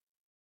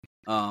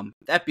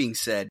 That being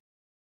said,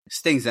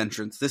 Sting's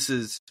entrance. This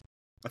is,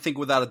 I think,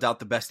 without a doubt,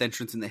 the best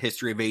entrance in the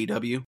history of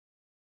AEW.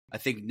 I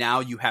think now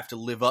you have to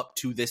live up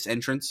to this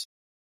entrance.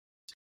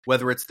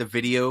 Whether it's the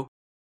video,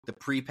 the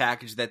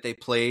pre-package that they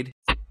played,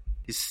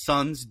 his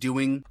sons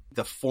doing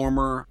the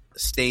former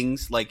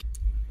Stings, like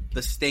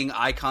the Sting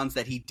icons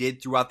that he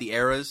did throughout the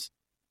eras.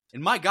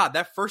 And my God,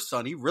 that first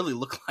son, he really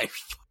looked like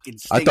fucking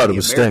Sting. I thought it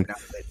was Sting.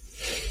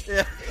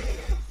 Yeah.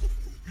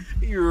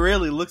 He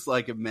really looks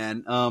like it,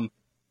 man.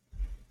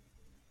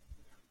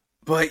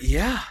 But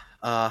yeah,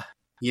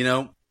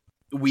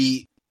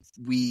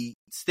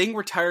 Sting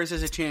retires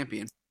as a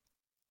champion.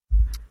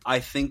 I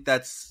think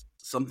that's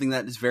something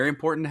that is very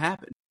important to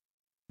happen.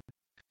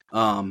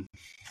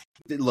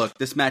 Look,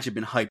 this match had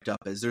been hyped up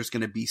as there's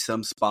going to be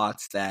some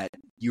spots that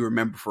you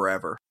remember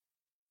forever.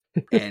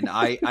 And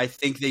I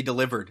think they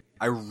delivered.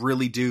 I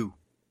really do.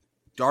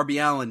 Darby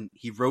Allin,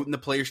 he wrote in the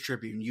Players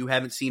Tribune, you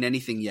haven't seen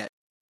anything yet.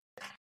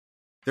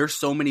 There's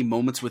so many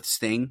moments with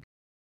Sting,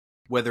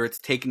 whether it's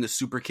taking the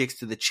super kicks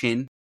to the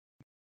chin,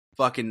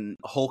 fucking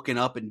hulking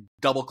up and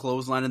double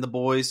clotheslining the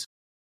boys,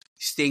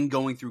 Sting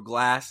going through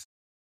glass,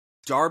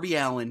 Darby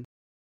Allin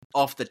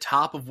off the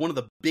top of one of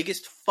the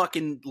biggest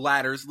fucking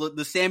ladders,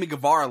 the Sammy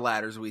Guevara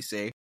ladders, we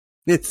say.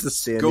 It's the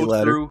Sammy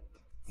ladder.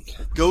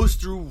 Goes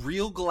through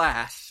real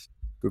glass.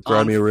 Go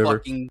cry me a river.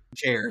 Fucking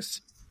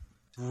chairs.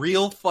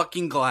 Real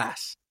fucking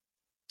glass.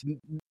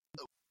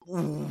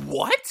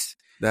 What?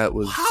 That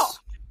was... How?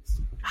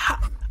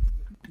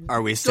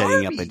 Are we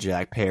setting up a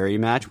Jack Perry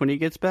match when he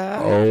gets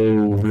back?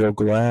 Oh, real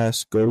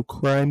glass. Go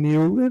cry me a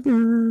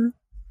river.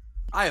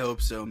 I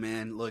hope so,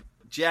 man. Look,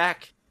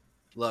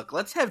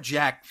 let's have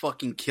Jack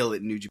fucking kill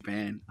it in New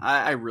Japan.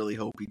 I really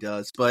hope he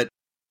does. But,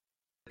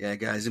 yeah,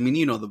 guys, I mean,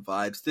 you know the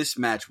vibes. This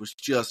match was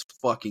just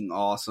fucking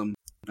awesome.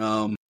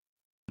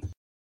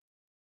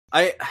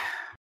 I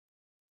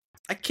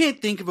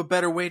can't think of a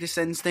better way to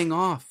send Sting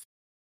off.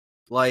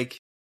 Like,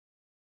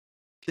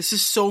 this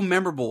is so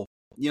memorable.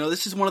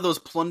 This is one of those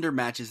plunder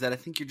matches that I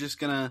think you're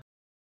gonna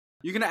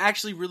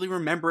actually really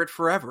remember it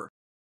forever.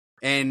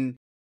 And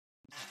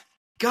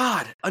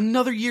God,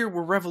 another year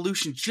where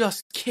Revolution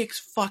just kicks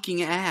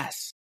fucking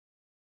ass.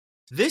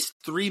 This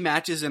 3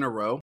 matches in a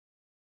row,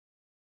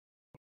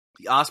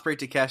 the Ospreay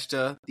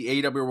Takeshita, the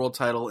AEW World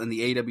title, and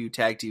the AEW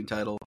Tag Team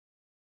title,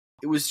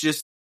 it was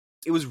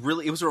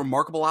a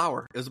remarkable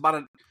hour. It was about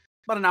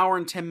an hour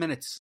and 10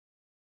 minutes.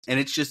 And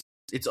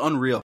it's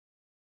unreal.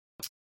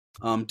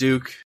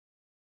 Duke,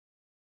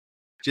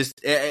 just,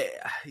 I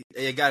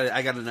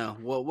gotta know.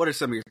 What are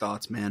some of your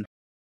thoughts, man?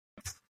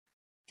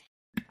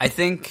 I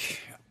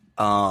think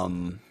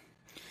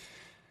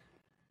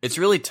it's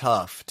really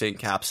tough to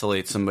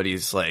encapsulate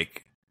somebody's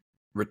like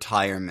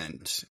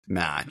retirement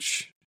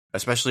match,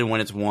 especially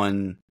when it's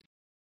one.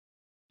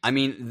 I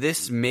mean,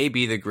 this may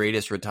be the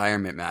greatest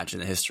retirement match in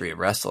the history of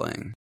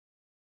wrestling.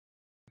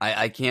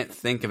 I can't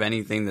think of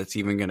anything that's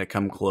even going to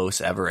come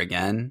close ever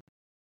again.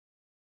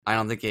 I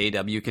don't think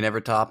AEW can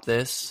ever top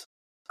this.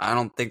 I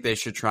don't think they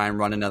should try and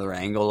run another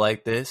angle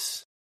like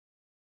this.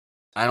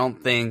 I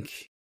don't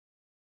think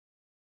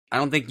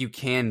you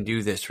can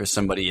do this for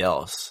somebody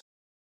else.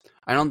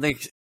 I don't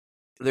think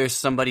there's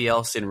somebody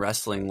else in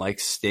wrestling like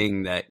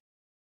Sting that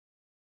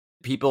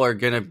people are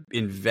going to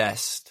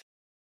invest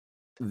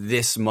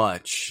this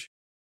much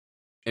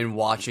in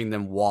watching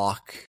them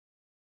walk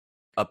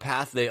a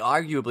path they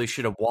arguably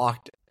should have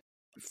walked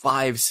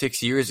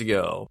 5-6 years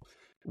ago.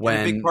 When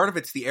and a big part of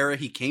it's the era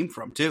he came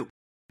from, too.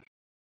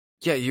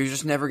 Yeah, you're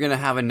just never going to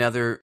have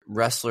another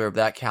wrestler of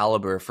that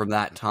caliber from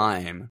that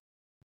time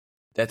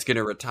that's going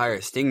to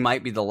retire. Sting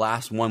might be the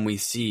last one we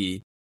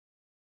see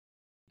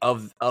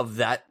of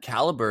that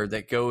caliber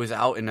that goes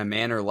out in a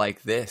manner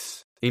like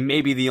this. He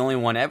may be the only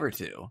one ever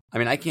to. I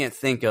mean, I can't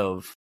think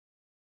of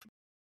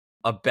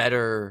a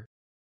better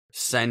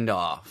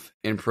send-off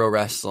in pro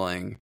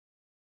wrestling.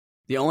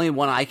 The only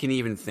one I can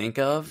even think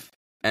of,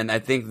 and I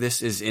think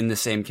this is in the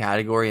same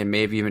category and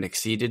may have even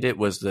exceeded it,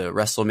 was the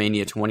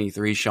WrestleMania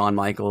 23 Shawn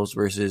Michaels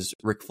versus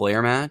Ric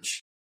Flair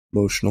match.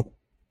 Emotional.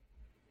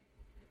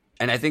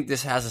 And I think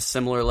this has a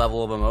similar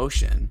level of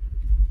emotion.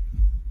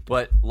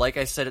 But like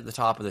I said at the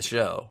top of the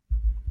show,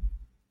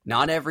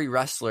 not every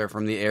wrestler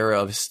from the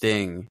era of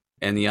Sting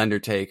and The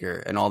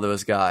Undertaker and all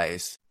those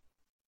guys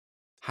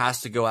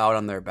has to go out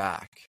on their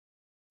back.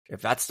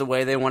 If that's the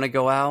way they want to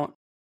go out,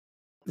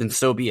 then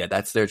so be it.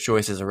 That's their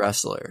choice as a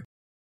wrestler.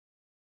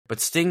 But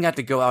Sting got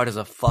to go out as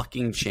a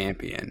fucking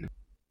champion.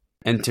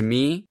 And to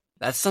me,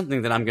 that's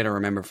something that I'm going to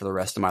remember for the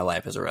rest of my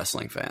life as a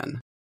wrestling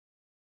fan.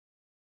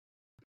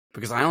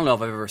 Because I don't know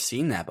if I've ever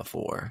seen that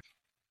before.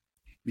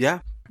 Yeah.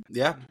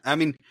 I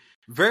mean,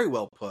 very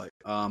well put.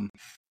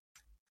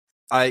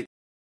 I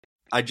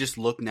just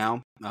look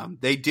now.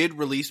 They did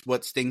release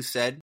what Sting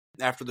said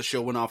after the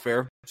show went off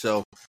air.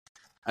 So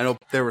I know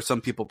there were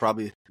some people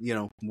probably,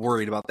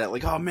 worried about that.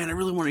 Like, oh man, I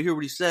really want to hear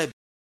what he said.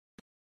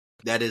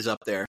 That is up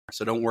there.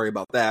 So don't worry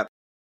about that.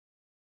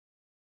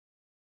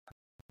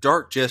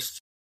 Dark just,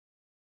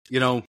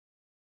 give me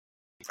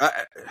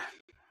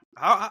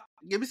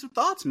some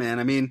thoughts, man.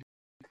 I mean,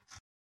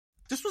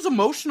 this was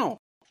emotional.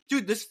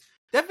 Dude,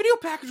 that video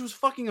package was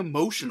fucking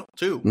emotional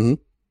too. Mm-hmm.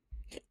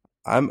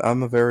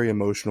 I'm a very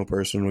emotional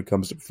person when it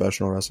comes to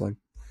professional wrestling.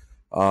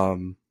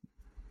 I've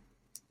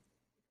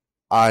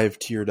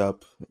teared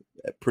up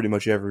at pretty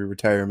much every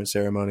retirement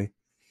ceremony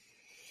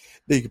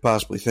that you could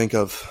possibly think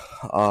of.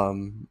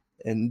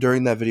 And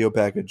during that video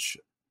package,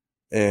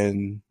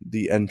 and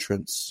the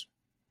entrance.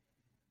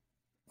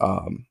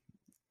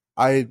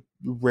 I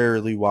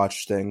rarely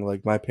watch Sting.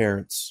 Like, my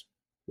parents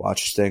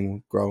watched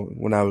Sting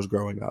when I was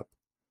growing up.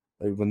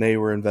 Like, when they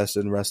were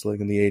invested in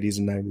wrestling in the 80s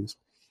and 90s,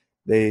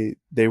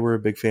 they were a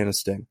big fan of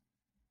Sting.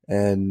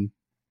 And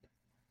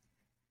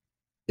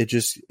it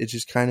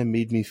just kind of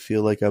made me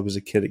feel like I was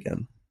a kid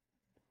again.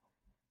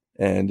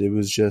 And it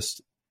was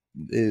just,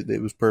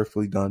 it was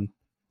perfectly done.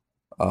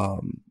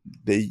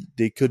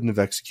 They couldn't have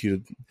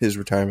executed his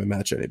retirement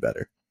match any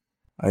better.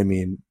 I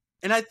mean,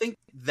 and I think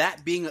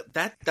that being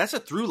that's a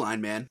through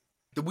line, man.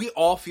 That we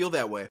all feel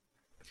that way.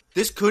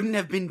 This couldn't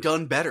have been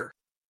done better.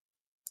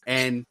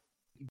 And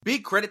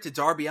big credit to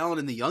Darby Allin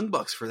and the Young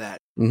Bucks for that.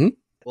 Mm-hmm.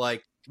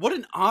 Like, what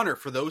an honor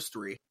for those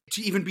three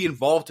to even be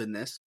involved in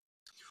this.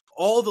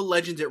 All the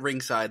legends at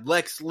ringside,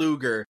 Lex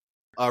Luger,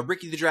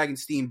 Ricky the Dragon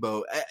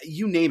Steamboat,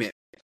 you name it.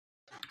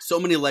 So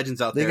many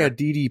legends out there. They got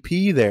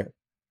DDP there.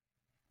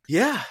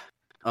 Yeah.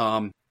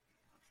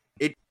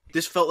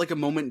 This felt like a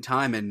moment in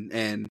time,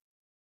 and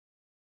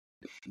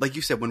like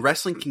you said, when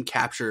wrestling can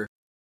capture,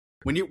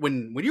 when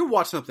you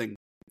watch something,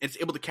 it's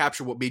able to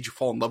capture what made you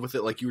fall in love with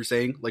it, like you were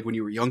saying, like when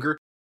you were younger.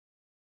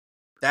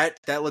 That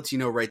lets you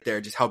know right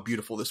there just how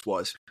beautiful this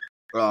was.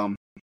 And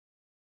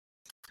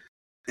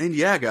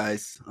yeah,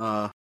 guys,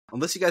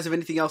 unless you guys have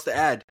anything else to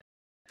add,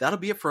 that'll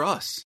be it for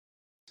us.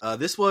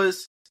 This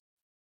was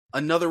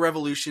another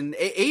Revolution.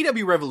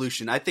 AEW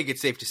Revolution, I think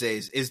it's safe to say,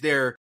 is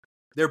their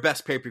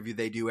best pay-per-view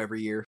they do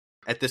every year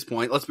at this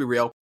point. Let's be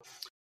real.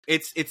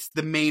 It's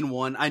the main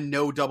one. I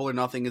know Double or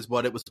Nothing is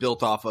what it was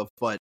built off of,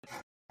 but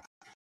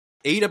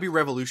AEW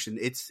Revolution,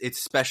 it's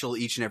special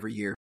each and every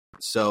year.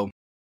 So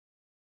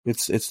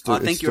it's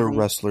the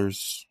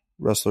wrestlers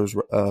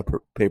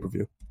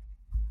pay-per-view.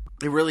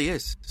 It really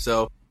is.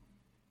 So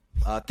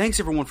thanks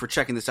everyone for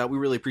checking this out. We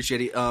really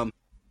appreciate it.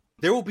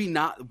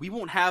 We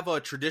won't have a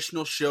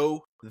traditional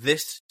show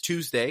this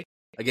Tuesday.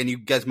 Again, you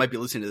guys might be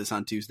listening to this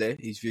on Tuesday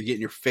if you're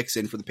getting your fix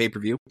in for the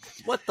pay-per-view.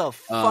 What the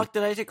fuck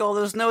did I take all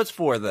those notes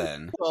for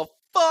then? Well,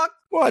 fuck.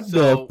 What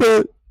the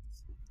fuck?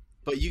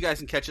 But you guys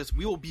can catch us.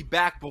 We will be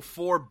back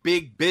before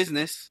Big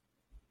Business.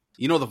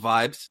 You know the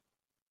vibes.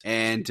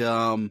 And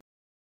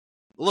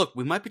look,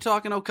 we might be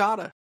talking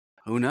Okada.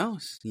 Who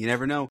knows? You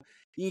never know.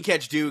 You can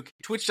catch Duke,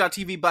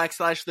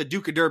 twitch.tv/the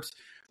Duke of Derps,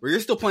 where you're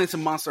still playing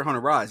some Monster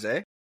Hunter Rise,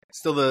 eh?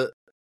 Still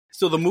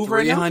the move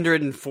right now?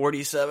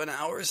 347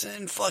 hours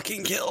in,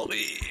 fucking kill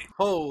me.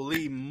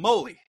 Holy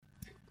moly.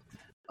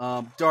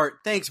 Dart,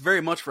 thanks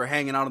very much for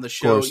hanging out on the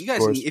show. You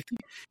guys, if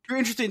you're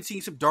interested in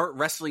seeing some Dart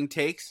wrestling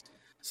takes,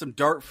 some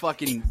Dart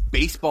fucking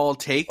baseball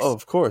takes. Oh,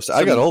 of course.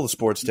 I got all the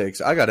sports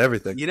takes. I got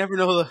everything. You never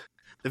know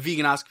the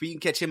vegan Oscar. You can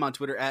catch him on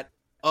Twitter at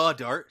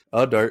Dart.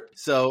 Dart.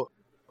 So,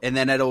 and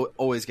then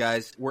always,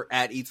 guys, we're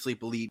at Eat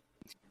Sleep Elite.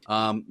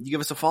 You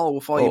give us a follow, we'll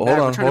follow you back.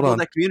 We're trying to build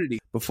that community.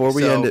 Before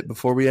we end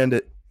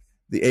it,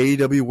 the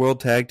AEW World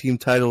Tag Team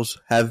titles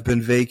have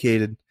been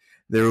vacated.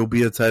 There will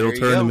be a title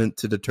tournament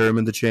to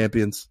determine the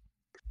champions.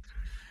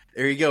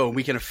 There you go.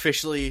 We can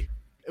officially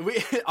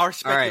our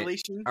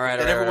speculation that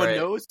everyone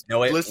knows.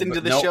 Listen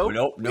to the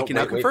show. We can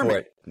now confirm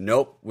it.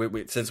 Nope.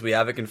 Since we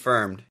have it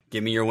confirmed,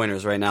 give me your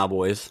winners right now,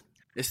 boys.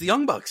 It's the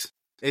Young Bucks.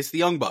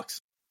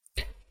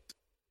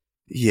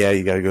 Yeah,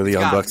 you got to go to the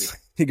Young Bucks.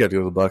 You got to go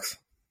to the Bucks.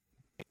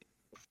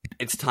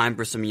 It's time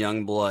for some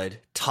young blood.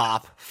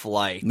 Top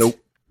flight. Nope.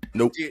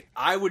 Dude,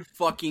 I would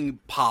fucking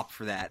pop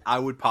for that. I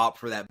would pop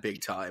for that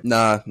big time.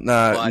 Nah.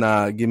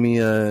 Give me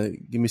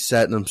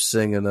Satnam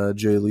Singh and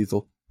Jay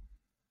Lethal.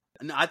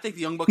 No, I think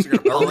the Young Bucks are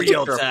going to a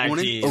real tag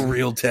team. A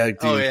real tag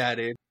team. Oh yeah,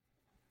 dude.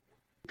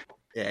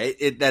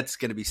 Yeah, that's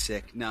going to be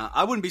sick. No,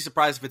 I wouldn't be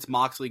surprised if it's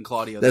Moxley and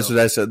Claudio. That's what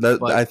I said.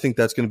 I think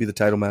that's going to be the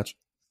title match.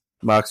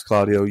 Mox,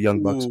 Claudio,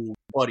 Young Bucks. Ooh,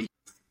 buddy,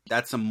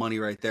 that's some money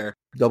right there.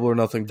 Double or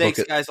Nothing.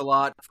 Thanks, guys, a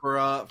lot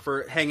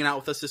for hanging out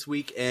with us this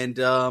week, and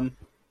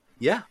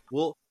yeah,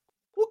 we'll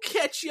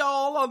catch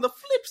y'all on the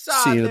flip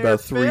side. See you in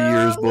about 3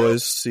 years,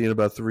 boys. See you in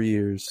about 3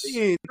 years. See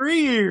you in 3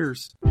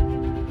 years.